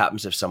 What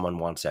happens if someone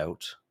wants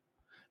out?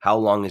 How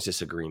long is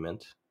this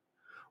agreement?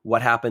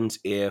 What happens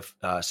if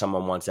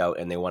someone wants out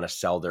and they want to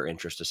sell their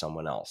interest to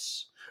someone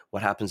else?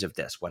 What happens if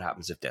this? What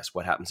happens if this?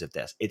 What happens if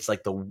this? It's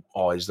like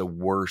it's the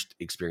worst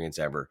experience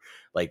ever.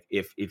 Like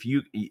if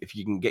you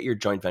can get your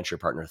joint venture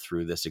partner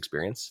through this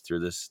experience, through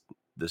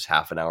this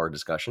half an hour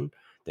discussion,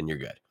 then you're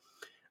good.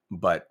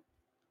 But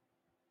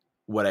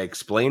what I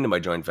explain to my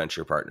joint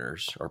venture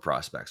partners or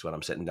prospects when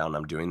I'm sitting down and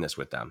I'm doing this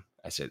with them,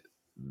 I said,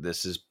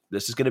 this is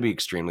going to be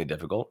extremely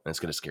difficult and it's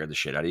going to scare the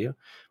shit out of you.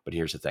 But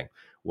here's the thing.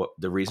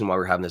 The reason why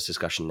we're having this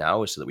discussion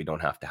now is so that we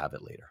don't have to have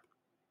it later.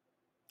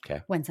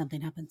 Okay. When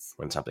something happens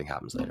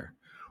later,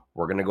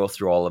 we're going to go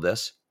through all of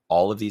this,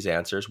 all of these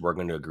answers. We're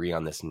going to agree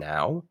on this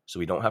now. So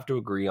we don't have to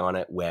agree on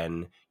it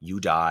when you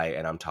die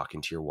and I'm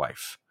talking to your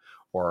wife,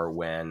 or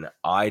when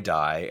I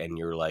die and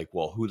you're like,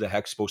 well, who the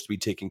heck's supposed to be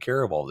taking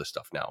care of all this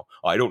stuff now?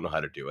 Oh, I don't know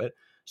how to do it.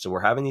 So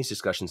we're having these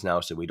discussions now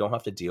so we don't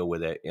have to deal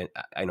with it.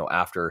 I know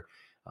after,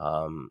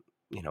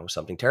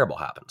 something terrible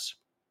happens.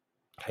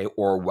 Okay.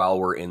 Or while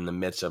we're in the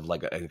midst of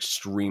like an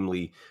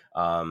extremely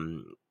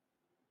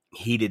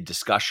heated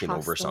discussion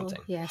over something.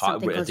 Yeah,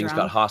 things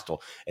got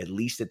hostile. At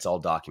least it's all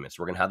documents.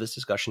 We're going to have this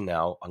discussion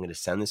now. I'm going to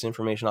send this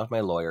information off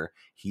my lawyer.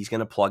 He's going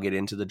to plug it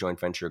into the joint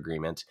venture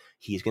agreement.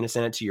 He's going to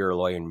send it to your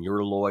lawyer, and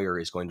your lawyer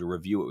is going to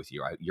review it with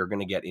you. You're going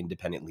to get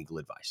independent legal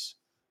advice.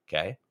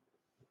 Okay.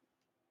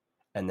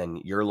 And then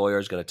your lawyer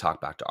is going to talk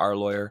back to our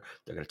lawyer.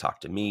 They're going to talk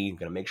to me. I'm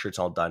going to make sure it's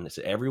all done.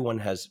 So everyone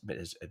has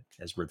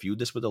reviewed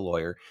this with a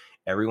lawyer.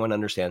 Everyone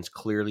understands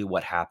clearly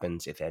what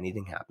happens if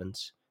anything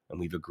happens, and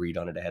we've agreed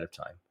on it ahead of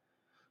time.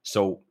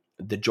 So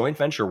the joint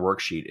venture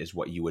worksheet is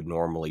what you would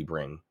normally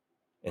bring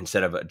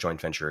instead of a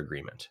joint venture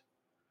agreement.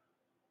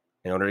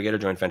 In order to get a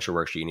joint venture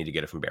worksheet, you need to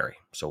get it from Barry.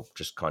 So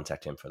just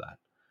contact him for that.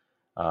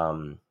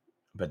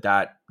 But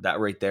that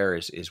right there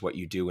is what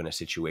you do in a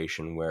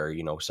situation where,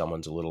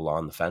 someone's a little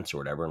on the fence or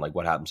whatever. And like,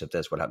 what happens if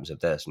this? What happens if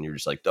this? And you're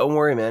just like, don't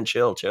worry, man,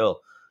 chill.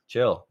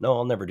 No,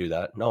 I'll never do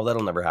that. No,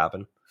 that'll never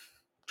happen.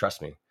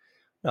 Trust me.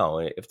 No,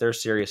 if they're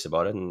serious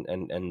about it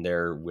and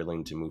they're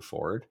willing to move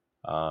forward,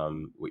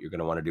 what you're going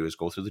to want to do is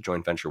go through the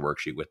joint venture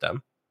worksheet with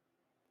them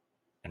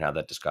and have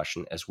that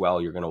discussion as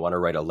well. You're going to want to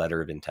write a letter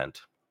of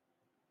intent.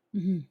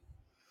 Mm-hmm.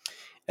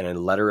 And a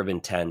letter of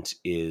intent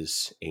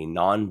is a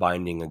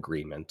non-binding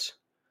agreement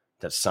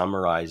that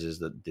summarizes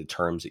the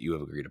terms that you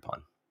have agreed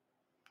upon.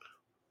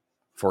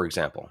 For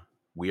example,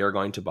 we are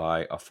going to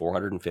buy a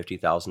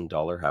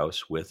 $450,000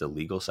 house with a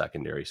legal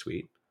secondary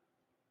suite.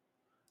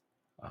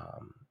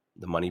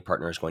 The money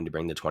partner is going to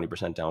bring the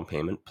 20% down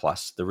payment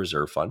plus the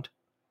reserve fund.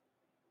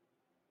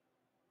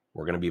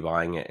 We're going to be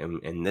buying it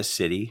in this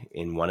city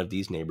in one of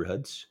these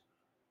neighborhoods.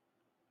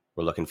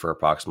 We're looking for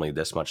approximately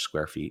this much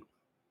square feet,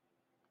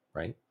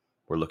 right?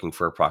 We're looking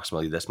for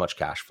approximately this much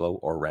cash flow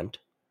or rent.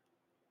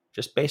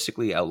 Just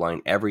basically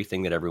outline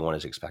everything that everyone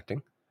is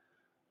expecting.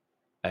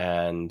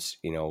 And,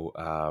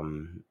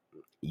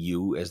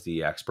 you as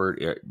the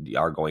expert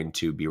are going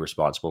to be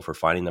responsible for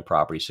finding the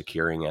property,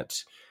 securing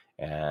it,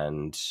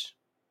 and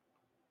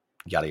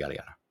yada, yada,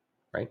 yada,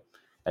 right?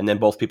 And then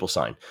both people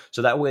sign.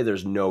 So that way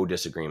there's no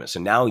disagreement. So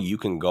now you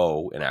can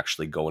go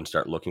and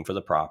start looking for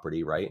the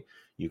property, right?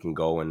 You can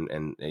go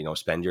and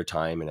spend your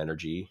time and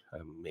energy.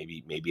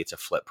 Maybe it's a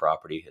flip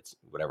property. It's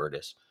whatever it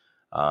is.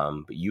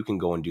 But you can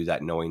go and do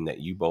that knowing that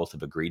you both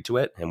have agreed to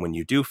it. And when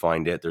you do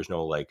find it, there's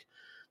no like,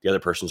 the other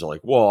person's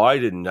like, well, I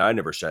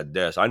never said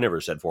this. I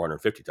never said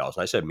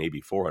 450,000. I said maybe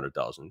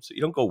 400,000. So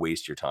you don't go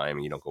waste your time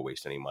and you don't go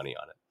waste any money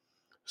on it.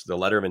 So the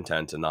letter of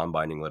intent, a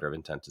non-binding letter of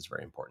intent, is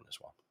very important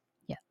as well.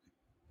 Yeah.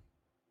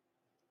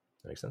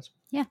 That makes sense?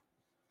 Yeah.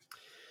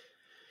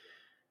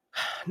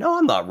 No,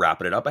 I'm not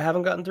wrapping it up. I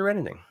haven't gotten through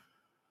anything.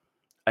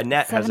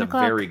 Annette has a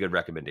very good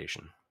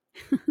recommendation.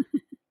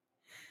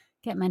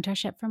 Get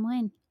mentorship from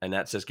Wayne.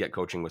 Annette says, get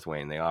coaching with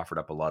Wayne. They offered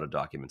up a lot of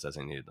documents as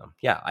I needed them.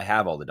 Yeah, I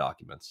have all the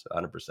documents,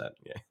 100%.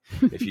 Yeah.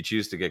 If you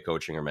choose to get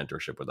coaching or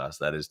mentorship with us,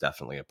 that is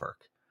definitely a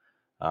perk.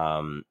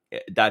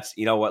 That's,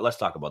 you know what, let's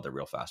talk about that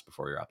real fast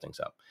before we wrap things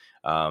up.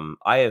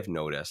 I have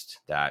noticed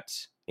that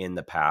in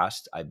the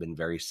past, I've been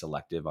very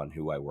selective on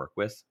who I work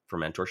with for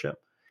mentorship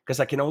because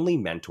I can only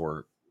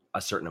mentor a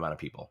certain amount of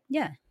people.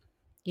 Yeah.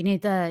 You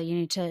need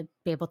to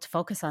be able to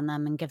focus on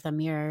them and give them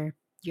your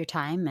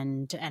time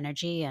and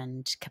energy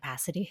and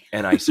capacity.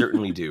 And I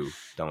certainly do,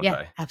 don't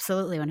I?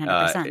 Absolutely.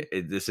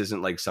 100%. This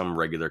isn't like some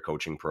regular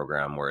coaching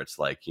program where it's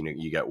like,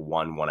 you get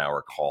 1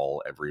 1-hour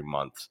call every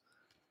month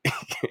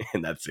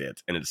and that's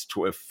it. And it's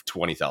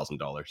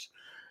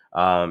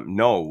 $20,000.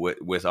 No,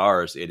 with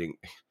ours,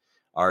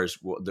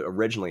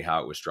 originally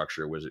how it was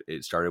structured was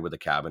it started with a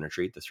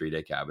cabinetry, the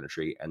 3-day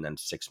cabinetry, and then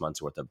 6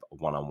 months worth of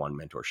one-on-one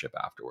mentorship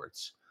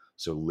afterwards.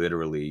 So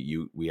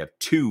literally we have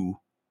 2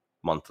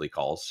 monthly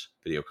calls,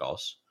 video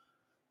calls,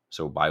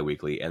 so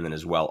bi-weekly, and then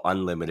as well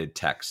unlimited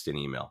text and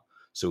email.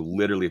 So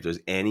literally if there's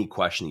any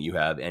question that you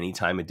have any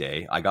time of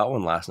day, I got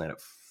one last night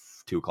at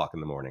 2:00 in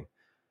the morning,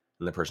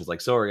 and the person's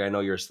like, sorry, I know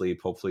you're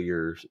asleep, hopefully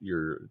your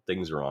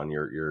things are on,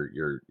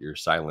 your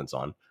silence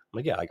on. I'm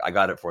like, yeah, I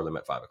got it for them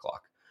at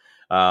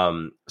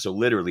 5:00. So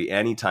literally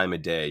any time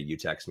of day you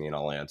text me and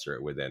I'll answer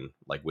it within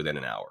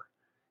an hour,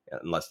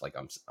 unless like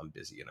I'm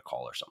busy in a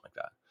call or something like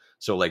that.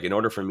 So like in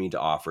order for me to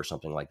offer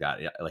something like that,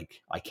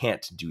 like I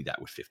can't do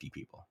that with 50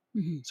 people.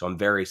 Mm-hmm. So I'm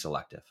very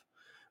selective.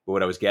 But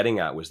what I was getting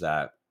at was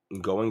that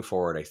going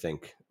forward, I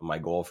think my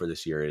goal for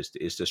this year is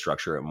to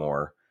structure it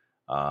more.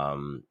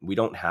 We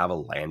don't have a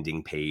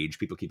landing page.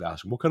 People keep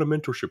asking, what kind of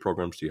mentorship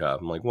programs do you have?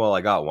 I'm like, well,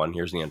 I got one.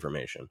 Here's the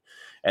information.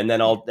 And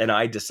then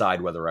I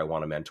decide whether I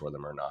want to mentor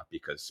them or not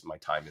because my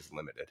time is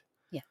limited.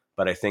 Yeah.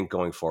 But I think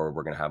going forward,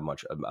 we're going to have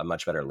a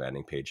much better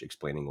landing page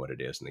explaining what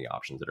it is and the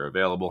options that are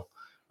available.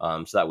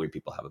 So that way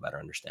people have a better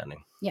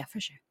understanding. Yeah, for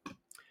sure.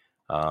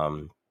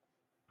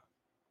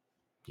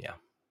 Yeah.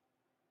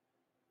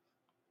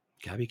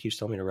 Gabby keeps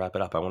telling me to wrap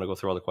it up. I want to go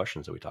through all the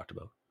questions that we talked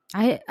about.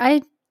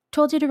 I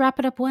told you to wrap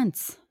it up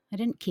once. I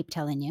didn't keep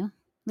telling you.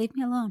 Leave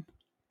me alone.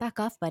 Back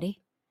off,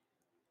 buddy.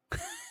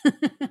 Can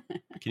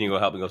you go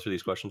help me go through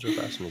these questions real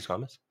fast in these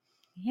comments?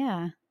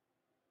 Yeah.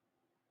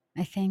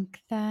 I think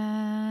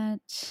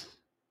that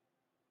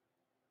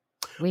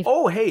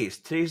Oh, hey,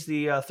 today's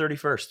the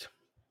 31st.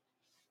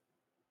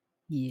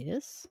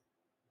 Yes.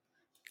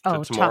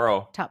 So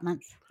tomorrow. Top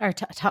month. Or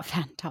top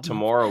fan.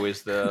 Tomorrow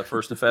is the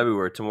 1st of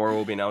February. Tomorrow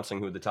we'll be announcing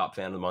who the top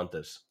fan of the month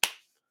is.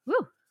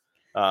 Woo.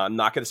 I'm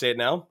not going to say it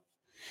now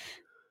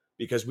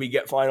because we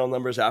get final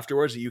numbers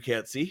afterwards that you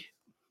can't see.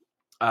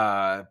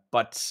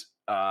 But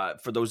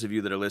for those of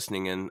you that are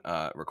listening in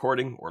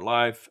recording or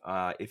live,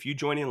 if you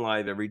join in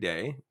live every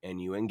day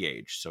and you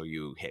engage, so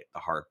you hit the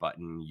heart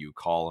button, you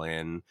call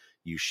in,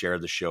 you share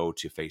the show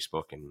to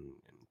Facebook and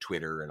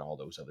Twitter and all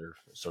those other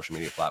social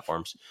media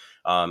platforms,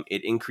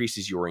 it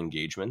increases your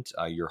engagement,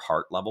 your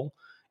heart level.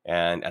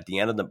 And at the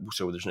end of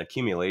so there's an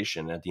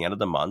accumulation. At the end of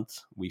the month,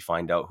 we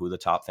find out who the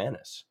top fan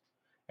is.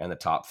 And the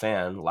top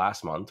fan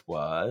last month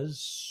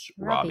was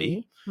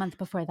Robbie. Month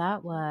before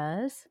that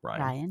was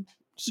Ryan.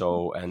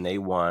 So, and they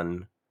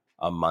won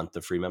a month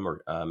of free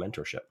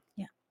mentorship.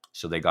 Yeah.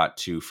 So they got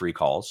 2 free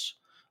calls,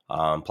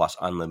 plus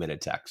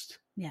unlimited text.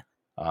 Yeah.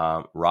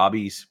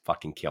 Robbie's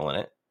fucking killing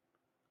it.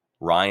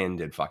 Ryan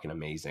did fucking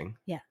amazing.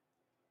 Yeah.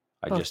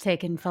 Both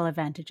taking full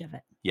advantage of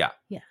it. Yeah.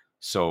 Yeah.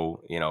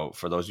 So,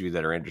 for those of you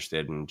that are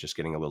interested in just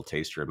getting a little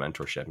taster of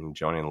mentorship and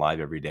joining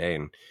live every day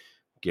and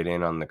get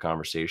in on the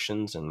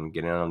conversations and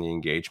get in on the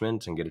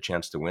engagement and get a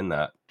chance to win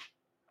that.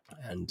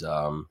 And,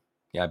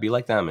 be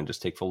like them and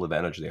just take full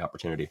advantage of the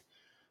opportunity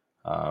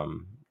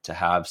to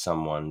have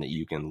someone that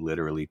you can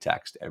literally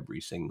text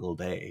every single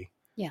day.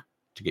 Yeah.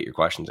 To get your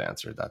questions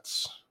answered.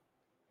 That's,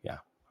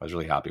 I was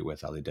really happy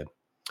with how they did.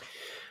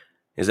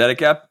 Is that it,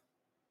 Cap?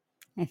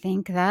 I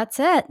think that's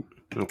it.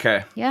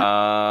 Okay.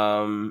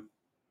 Yeah.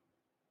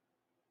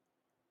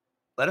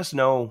 Let us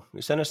know.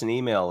 Send us an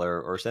email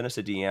or send us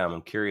a DM.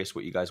 I'm curious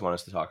what you guys want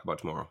us to talk about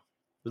tomorrow.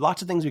 There's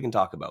lots of things we can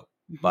talk about,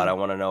 but I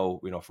want to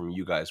know, from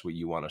you guys what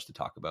you want us to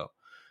talk about.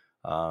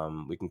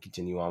 We can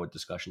continue on with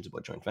discussions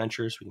about joint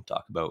ventures. We can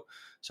talk about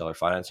seller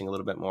financing a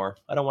little bit more.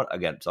 I don't want,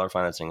 again, seller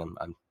financing.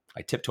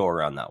 I tiptoe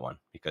around that one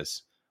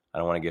because I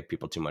don't want to give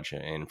people too much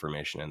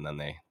information and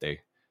then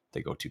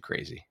they go too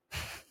crazy.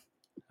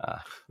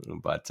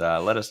 But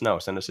let us know.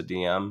 Send us a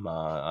DM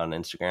on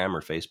Instagram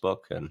or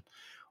Facebook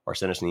or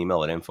send us an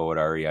email at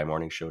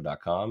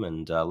info@reimorningshow.com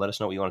and let us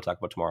know what you want to talk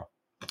about tomorrow.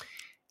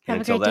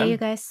 Have a great day, you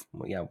guys.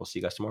 Well, yeah, we'll see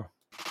you guys tomorrow.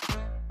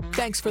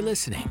 Thanks for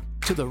listening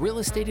to the Real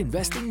Estate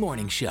Investing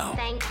Morning Show.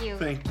 Thank you.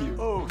 Thank you.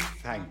 Oh,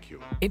 thank you.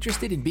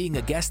 Interested in being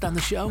a guest on the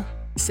show?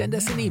 Send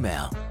us an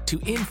email to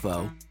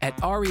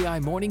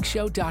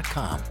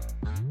info@reimorningshow.com.